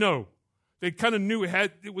they didn't know. They kind of knew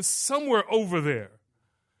it was somewhere over there.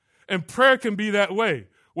 And prayer can be that way.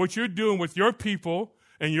 What you're doing with your people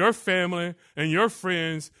and your family and your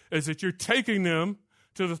friends is that you're taking them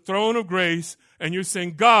to the throne of grace, and you're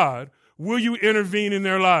saying, God, will you intervene in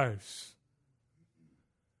their lives?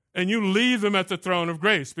 And you leave them at the throne of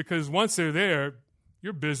grace because once they're there,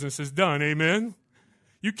 your business is done. Amen?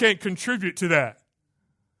 You can't contribute to that.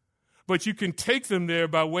 But you can take them there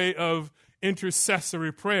by way of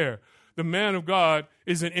intercessory prayer. The man of God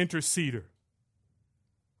is an interceder.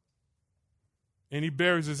 And he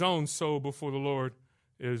bears his own soul before the Lord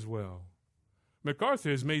as well.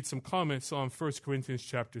 MacArthur has made some comments on 1 Corinthians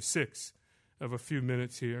chapter 6. I have a few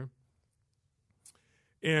minutes here.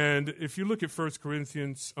 And if you look at 1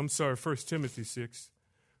 Timothy 6.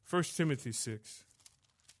 1 Timothy 6.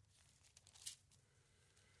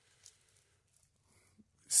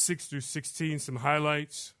 6 through 16, some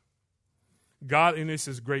highlights. Godliness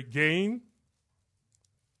is great gain.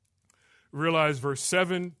 Realize verse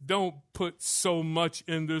 7, don't put so much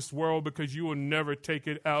in this world because you will never take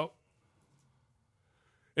it out.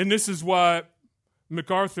 And this is why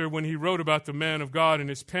MacArthur, when he wrote about the man of God in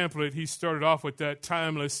his pamphlet, he started off with that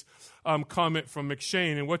timeless comment from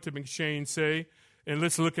McShane. And what did McShane say? And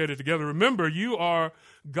let's look at it together. Remember, you are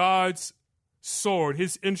God's sword,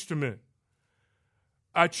 his instrument.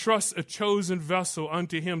 I trust a chosen vessel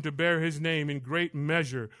unto him to bear his name in great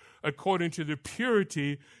measure, according to the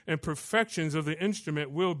purity and perfections of the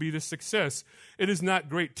instrument will be the success. It is not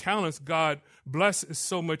great talents God blesses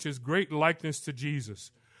so much as great likeness to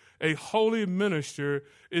Jesus. A holy minister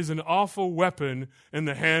is an awful weapon in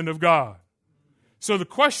the hand of God. So the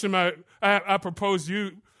question I propose to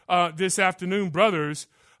you this afternoon, brothers,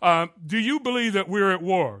 do you believe that we're at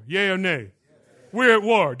war? Yea or nay? Yes. We're at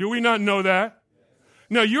war. Do we not know that?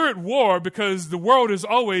 Now, you're at war because the world has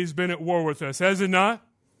always been at war with us, has it not?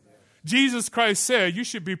 Yes. Jesus Christ said you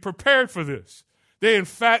should be prepared for this. They, in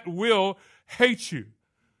fact, will hate you.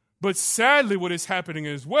 But sadly, what is happening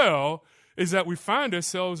as well is that we find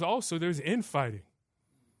ourselves also, there's infighting.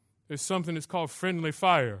 There's something that's called friendly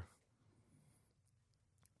fire.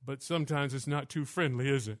 But sometimes it's not too friendly,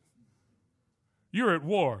 is it? You're at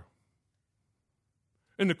war.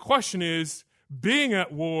 And the question is, being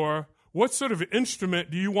at war, what sort of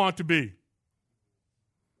instrument do you want to be?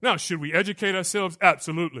 Now, should we educate ourselves?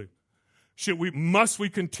 Absolutely. Must we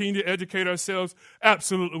continue to educate ourselves?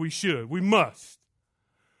 Absolutely we should. We must.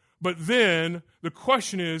 But then the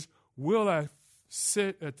question is, will I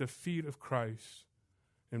sit at the feet of Christ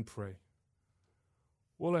and pray?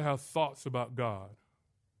 Will I have thoughts about God?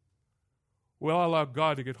 Will I allow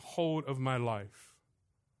God to get hold of my life?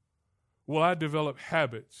 Will I develop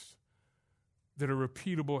habits that are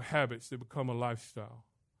repeatable habits that become a lifestyle?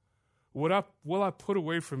 Will I put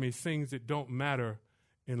away from me things that don't matter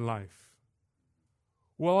in life?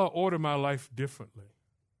 Will I order my life differently?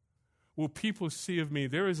 Will people see of me,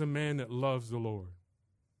 there is a man that loves the Lord?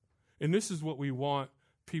 And this is what we want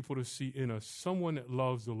people to see in us, someone that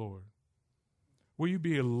loves the Lord. Will you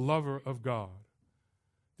be a lover of God?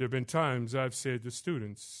 There have been times I've said to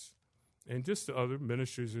students, and just to other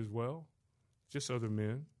ministers as well, just other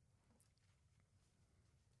men,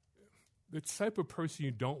 the type of person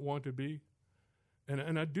you don't want to be,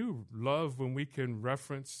 and I do love when we can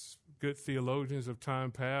reference good theologians of time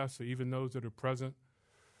past or even those that are present.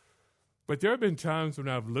 But there have been times when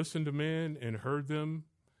I've listened to men and heard them,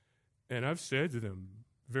 and I've said to them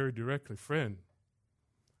very directly, friend,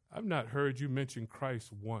 I've not heard you mention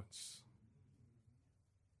Christ once.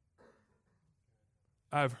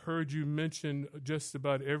 I've heard you mention just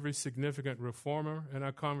about every significant reformer in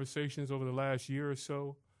our conversations over the last year or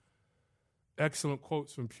so. Excellent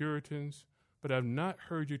quotes from Puritans, but I've not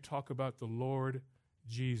heard you talk about the Lord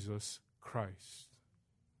Jesus Christ.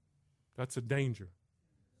 That's a danger.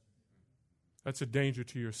 That's a danger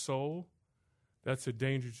to your soul. That's a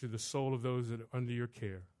danger to the soul of those that are under your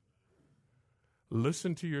care.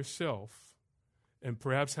 Listen to yourself and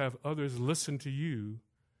perhaps have others listen to you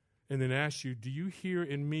and then ask you, do you hear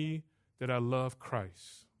in me that I love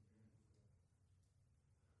Christ?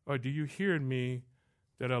 Or do you hear in me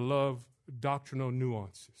that I love doctrinal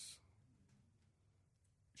nuances?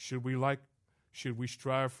 Should we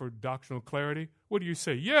strive for doctrinal clarity? What do you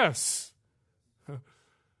say? Yes.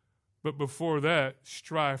 But before that,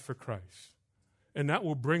 strive for Christ. And that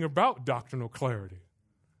will bring about doctrinal clarity.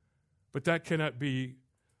 But that cannot be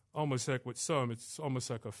almost like with some, it's almost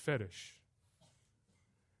like a fetish.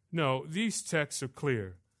 No, these texts are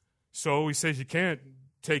clear. So he says you can't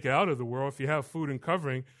take out of the world. If you have food and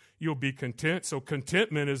covering, you'll be content. So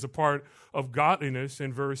contentment is a part of godliness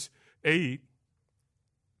in verse 8.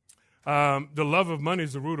 The love of money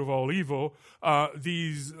is the root of all evil.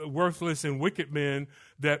 These worthless and wicked men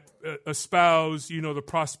that espouse, the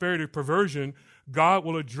prosperity of perversion, God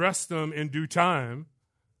will address them in due time.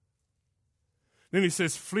 Then he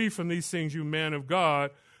says, flee from these things, you man of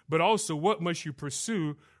God, but also what must you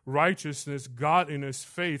pursue? Righteousness, godliness,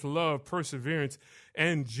 faith, love, perseverance,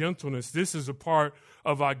 and gentleness. This is a part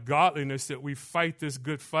of our godliness, that we fight this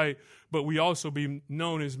good fight, but we also be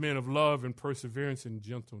known as men of love and perseverance and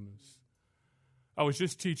gentleness. I was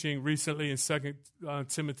just teaching recently in 2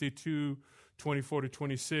 Timothy 2, 24 to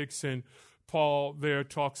 26, and Paul there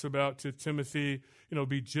talks about to Timothy,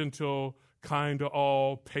 be gentle, kind to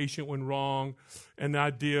all, patient when wrong, an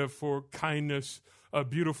idea for kindness, a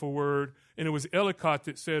beautiful word. And it was Ellicott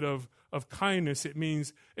that said of kindness, it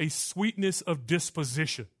means a sweetness of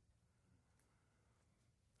disposition.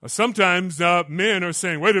 Sometimes men are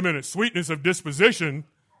saying, wait a minute, sweetness of disposition?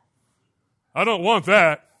 I don't want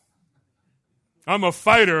that. I'm a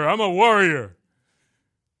fighter. I'm a warrior.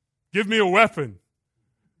 Give me a weapon.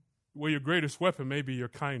 Well, your greatest weapon may be your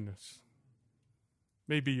kindness,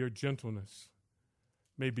 maybe your gentleness,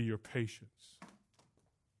 maybe your patience.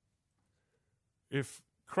 If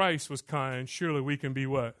Christ was kind, surely we can be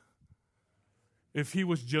what? If he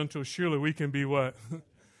was gentle, surely we can be what?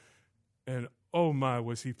 And oh my,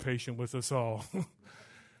 was he patient with us all.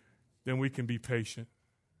 Then we can be patient.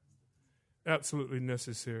 Absolutely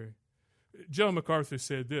necessary. John MacArthur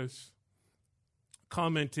said this,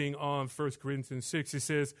 commenting on 1 Corinthians 6. He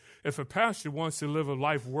says, if a pastor wants to live a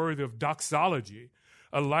life worthy of doxology,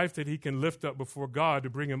 a life that he can lift up before God to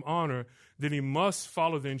bring him honor, then he must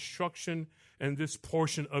follow the instruction and this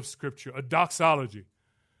portion of Scripture, a doxology,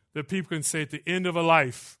 that people can say at the end of a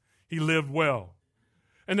life, he lived well.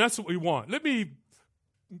 And that's what we want.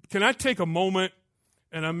 Can I take a moment,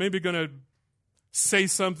 and I'm maybe going to say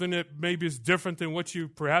something that maybe is different than what you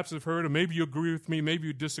perhaps have heard, or maybe you agree with me, maybe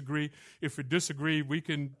you disagree. If you disagree, we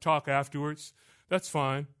can talk afterwards. That's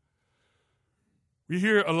fine. We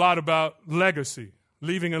hear a lot about legacy,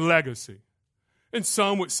 leaving a legacy. And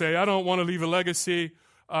some would say, I don't want to leave a legacy,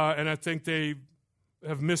 and I think they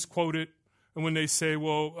have misquoted. And when they say,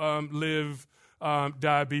 live,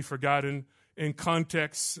 die, be forgotten, in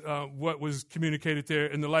context what was communicated there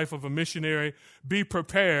in the life of a missionary. Be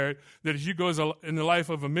prepared that as you go in the life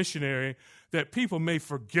of a missionary, that people may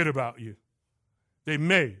forget about you. They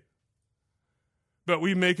may. But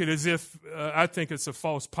we make it as if, I think it's a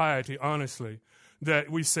false piety, honestly,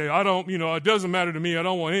 that we say, it doesn't matter to me. I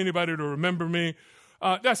don't want anybody to remember me.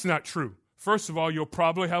 That's not true. First of all, you'll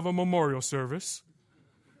probably have a memorial service,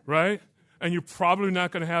 right? And you're probably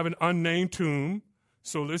not going to have an unnamed tomb.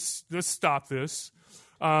 So let's stop this.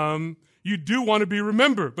 You do want to be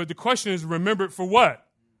remembered, but the question is, remembered for what?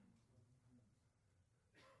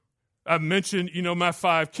 I've mentioned, my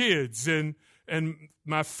 5 kids and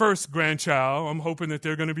my first grandchild. I'm hoping that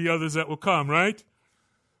there are going to be others that will come, right?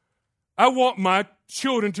 I want my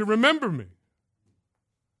children to remember me.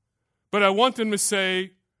 But I want them to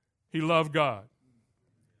say, he loved God.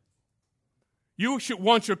 You should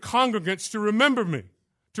want your congregants to remember me,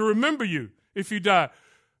 to remember you if you die.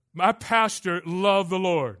 My pastor loved the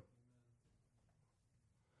Lord.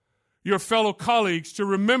 Your fellow colleagues to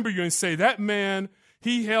remember you and say, that man,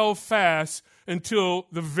 he held fast until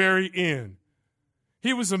the very end.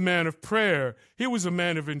 He was a man of prayer. He was a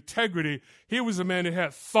man of integrity. He was a man that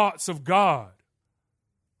had thoughts of God.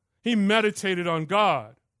 He meditated on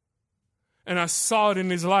God. And I saw it in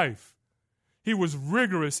his life. He was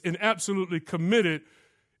rigorous and absolutely committed.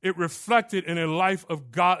 It reflected in a life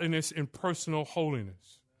of godliness and personal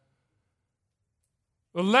holiness.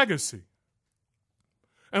 A legacy.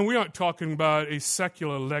 And we aren't talking about a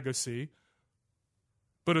secular legacy,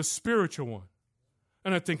 but a spiritual one.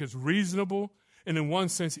 And I think it's reasonable, and in one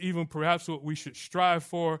sense, even perhaps what we should strive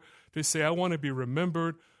for, to say, I want to be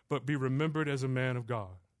remembered, but be remembered as a man of God.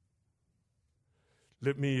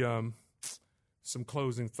 Let me, some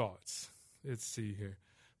closing thoughts. Let's see here.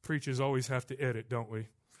 Preachers always have to edit, don't we?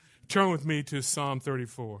 Turn with me to Psalm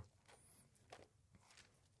 34.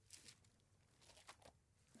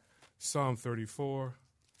 Psalm 34.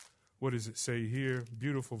 What does it say here?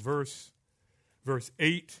 Beautiful verse. Verse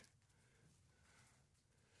 8.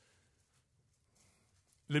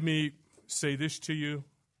 Let me say this to you.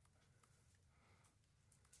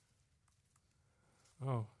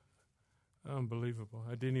 Oh, unbelievable.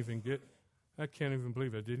 I can't even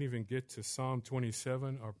believe I didn't even get to Psalm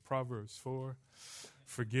 27 or Proverbs 4.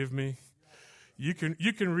 Forgive me. You can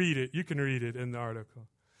read it. You can read it in the article.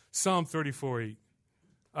 Psalm 34:8.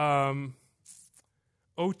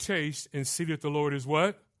 O taste and see that the Lord is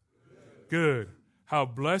what? Good. How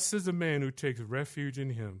blessed is the man who takes refuge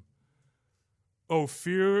in him. Oh,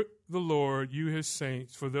 fear the Lord, you his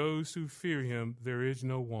saints. For those who fear him, there is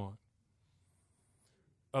no want.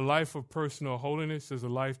 A life of personal holiness is a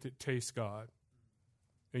life that tastes God,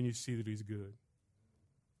 and you see that he's good.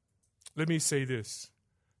 Let me say this.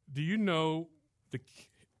 Do you know,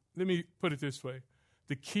 let me put it this way.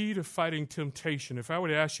 The key to fighting temptation, if I were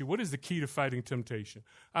to ask you, what is the key to fighting temptation?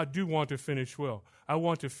 I do want to finish well. I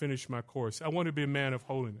want to finish my course. I want to be a man of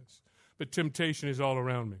holiness. But temptation is all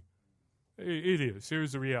around me. It is.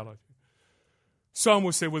 Here's the reality. Some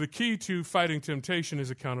will say, well, the key to fighting temptation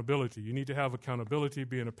is accountability. You need to have accountability,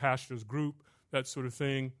 be in a pastor's group, that sort of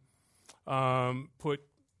thing. Put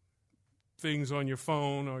things on your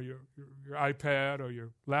phone or your iPad or your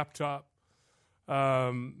laptop.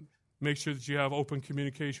 Make sure that you have open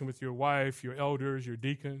communication with your wife, your elders, your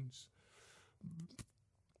deacons.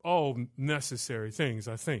 All necessary things,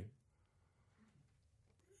 I think.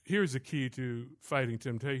 Here's the key to fighting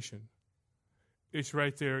temptation. It's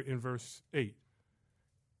right there in verse 8.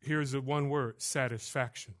 Here's the one word,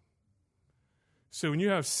 satisfaction. So when you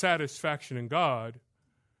have satisfaction in God,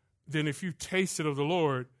 then if you've tasted of the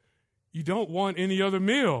Lord, you don't want any other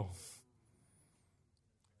meal.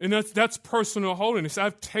 And that's personal holiness.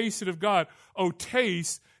 I've tasted of God. Oh,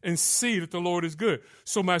 taste and see that the Lord is good.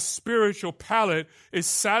 So my spiritual palate is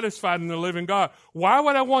satisfied in the living God. Why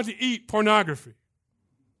would I want to eat pornography?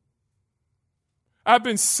 I've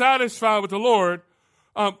been satisfied with the Lord.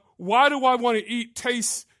 Why do I want to eat,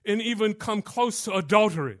 taste, and even come close to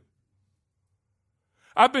adultery?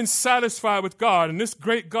 I've been satisfied with God, and this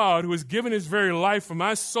great God who has given his very life for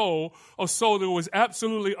my soul, a soul that was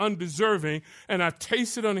absolutely undeserving, and I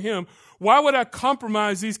tasted on him. Why would I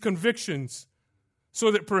compromise these convictions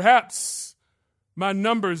so that perhaps my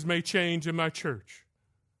numbers may change in my church?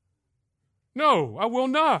 No, I will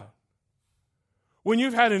not. When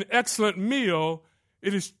you've had an excellent meal,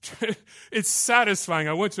 it's satisfying.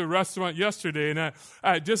 I went to a restaurant yesterday, and I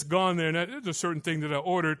had just gone there, and there's a certain thing that I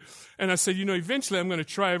ordered, and I said, eventually I'm going to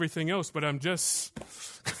try everything else, but I'm just,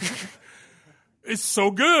 it's so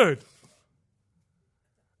good.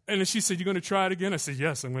 And then she said, you're going to try it again? I said,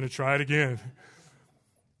 yes, I'm going to try it again.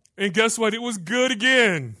 And guess what? It was good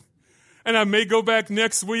again. And I may go back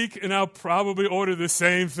next week and I'll probably order the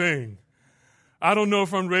same thing. I don't know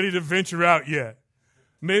if I'm ready to venture out yet.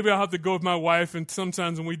 Maybe I'll have to go with my wife, and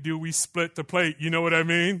sometimes when we do, we split the plate. You know what I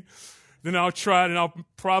mean? Then I'll try it, and I'll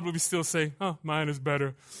probably still say, mine is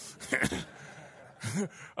better.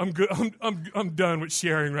 I'm good. I'm done with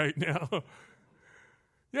sharing right now.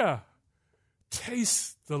 Yeah.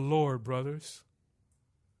 Taste the Lord, brothers.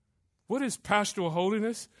 What is pastoral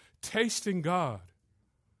holiness? Tasting God.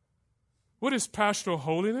 What is pastoral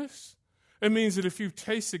holiness? It means that if you've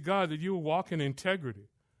tasted God, that you will walk in integrity,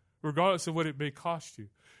 regardless of what it may cost you.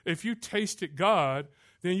 If you tasted God,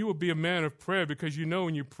 then you will be a man of prayer, because you know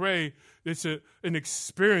when you pray, it's an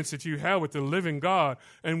experience that you have with the living God.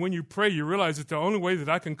 And when you pray, you realize that the only way that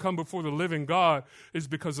I can come before the living God is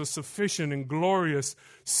because a sufficient and glorious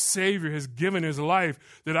Savior has given his life,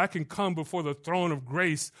 that I can come before the throne of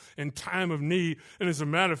grace in time of need. And as a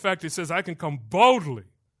matter of fact, it says I can come boldly.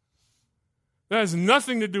 That has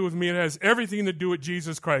nothing to do with me. It has everything to do with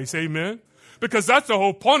Jesus Christ. Amen? Because that's the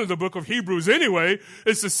whole point of the book of Hebrews anyway,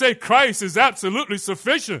 is to say Christ is absolutely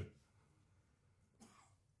sufficient.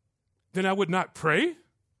 Then I would not pray.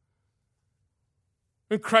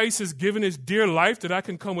 And Christ has given his dear life that I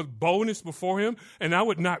can come with boldness before him, and I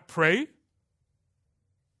would not pray.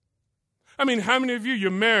 I mean, how many of you,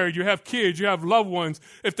 you're married, you have kids, you have loved ones.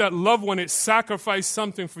 If that loved one had sacrificed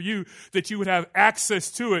something for you, that you would have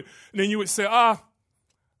access to it, and then you would say, I'll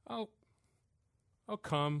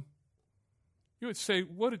come. You would say,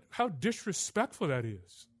 how disrespectful that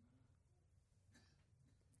is.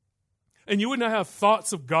 And you would not have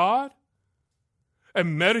thoughts of God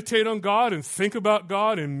and meditate on God and think about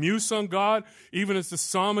God and muse on God, even as the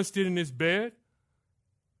psalmist did in his bed.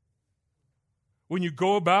 When you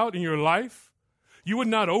go about in your life, you would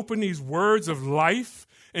not open these words of life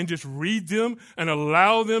and just read them and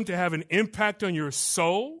allow them to have an impact on your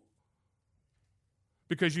soul,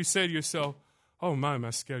 because you say to yourself, my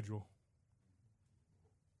schedule.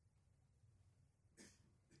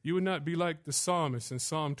 You would not be like the psalmist in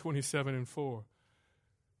Psalm 27:4.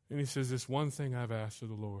 And he says, this one thing I've asked of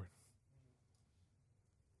the Lord.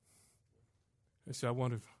 He said, I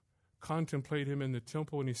want to contemplate him in the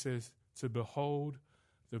temple. And he says, to behold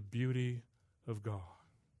the beauty of God.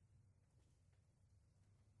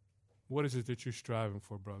 What is it that you're striving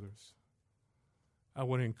for, brothers? I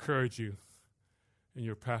want to encourage you in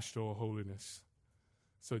your pastoral holiness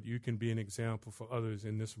so that you can be an example for others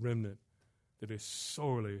in this remnant that is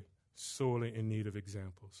sorely, sorely in need of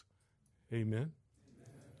examples. Amen? Amen.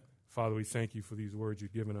 Father, we thank you for these words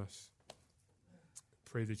you've given us.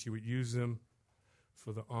 Pray that you would use them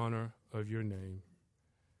for the honor of your name.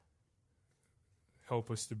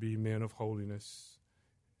 Help us to be men of holiness.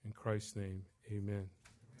 In Christ's name, amen.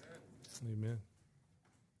 Amen. Amen.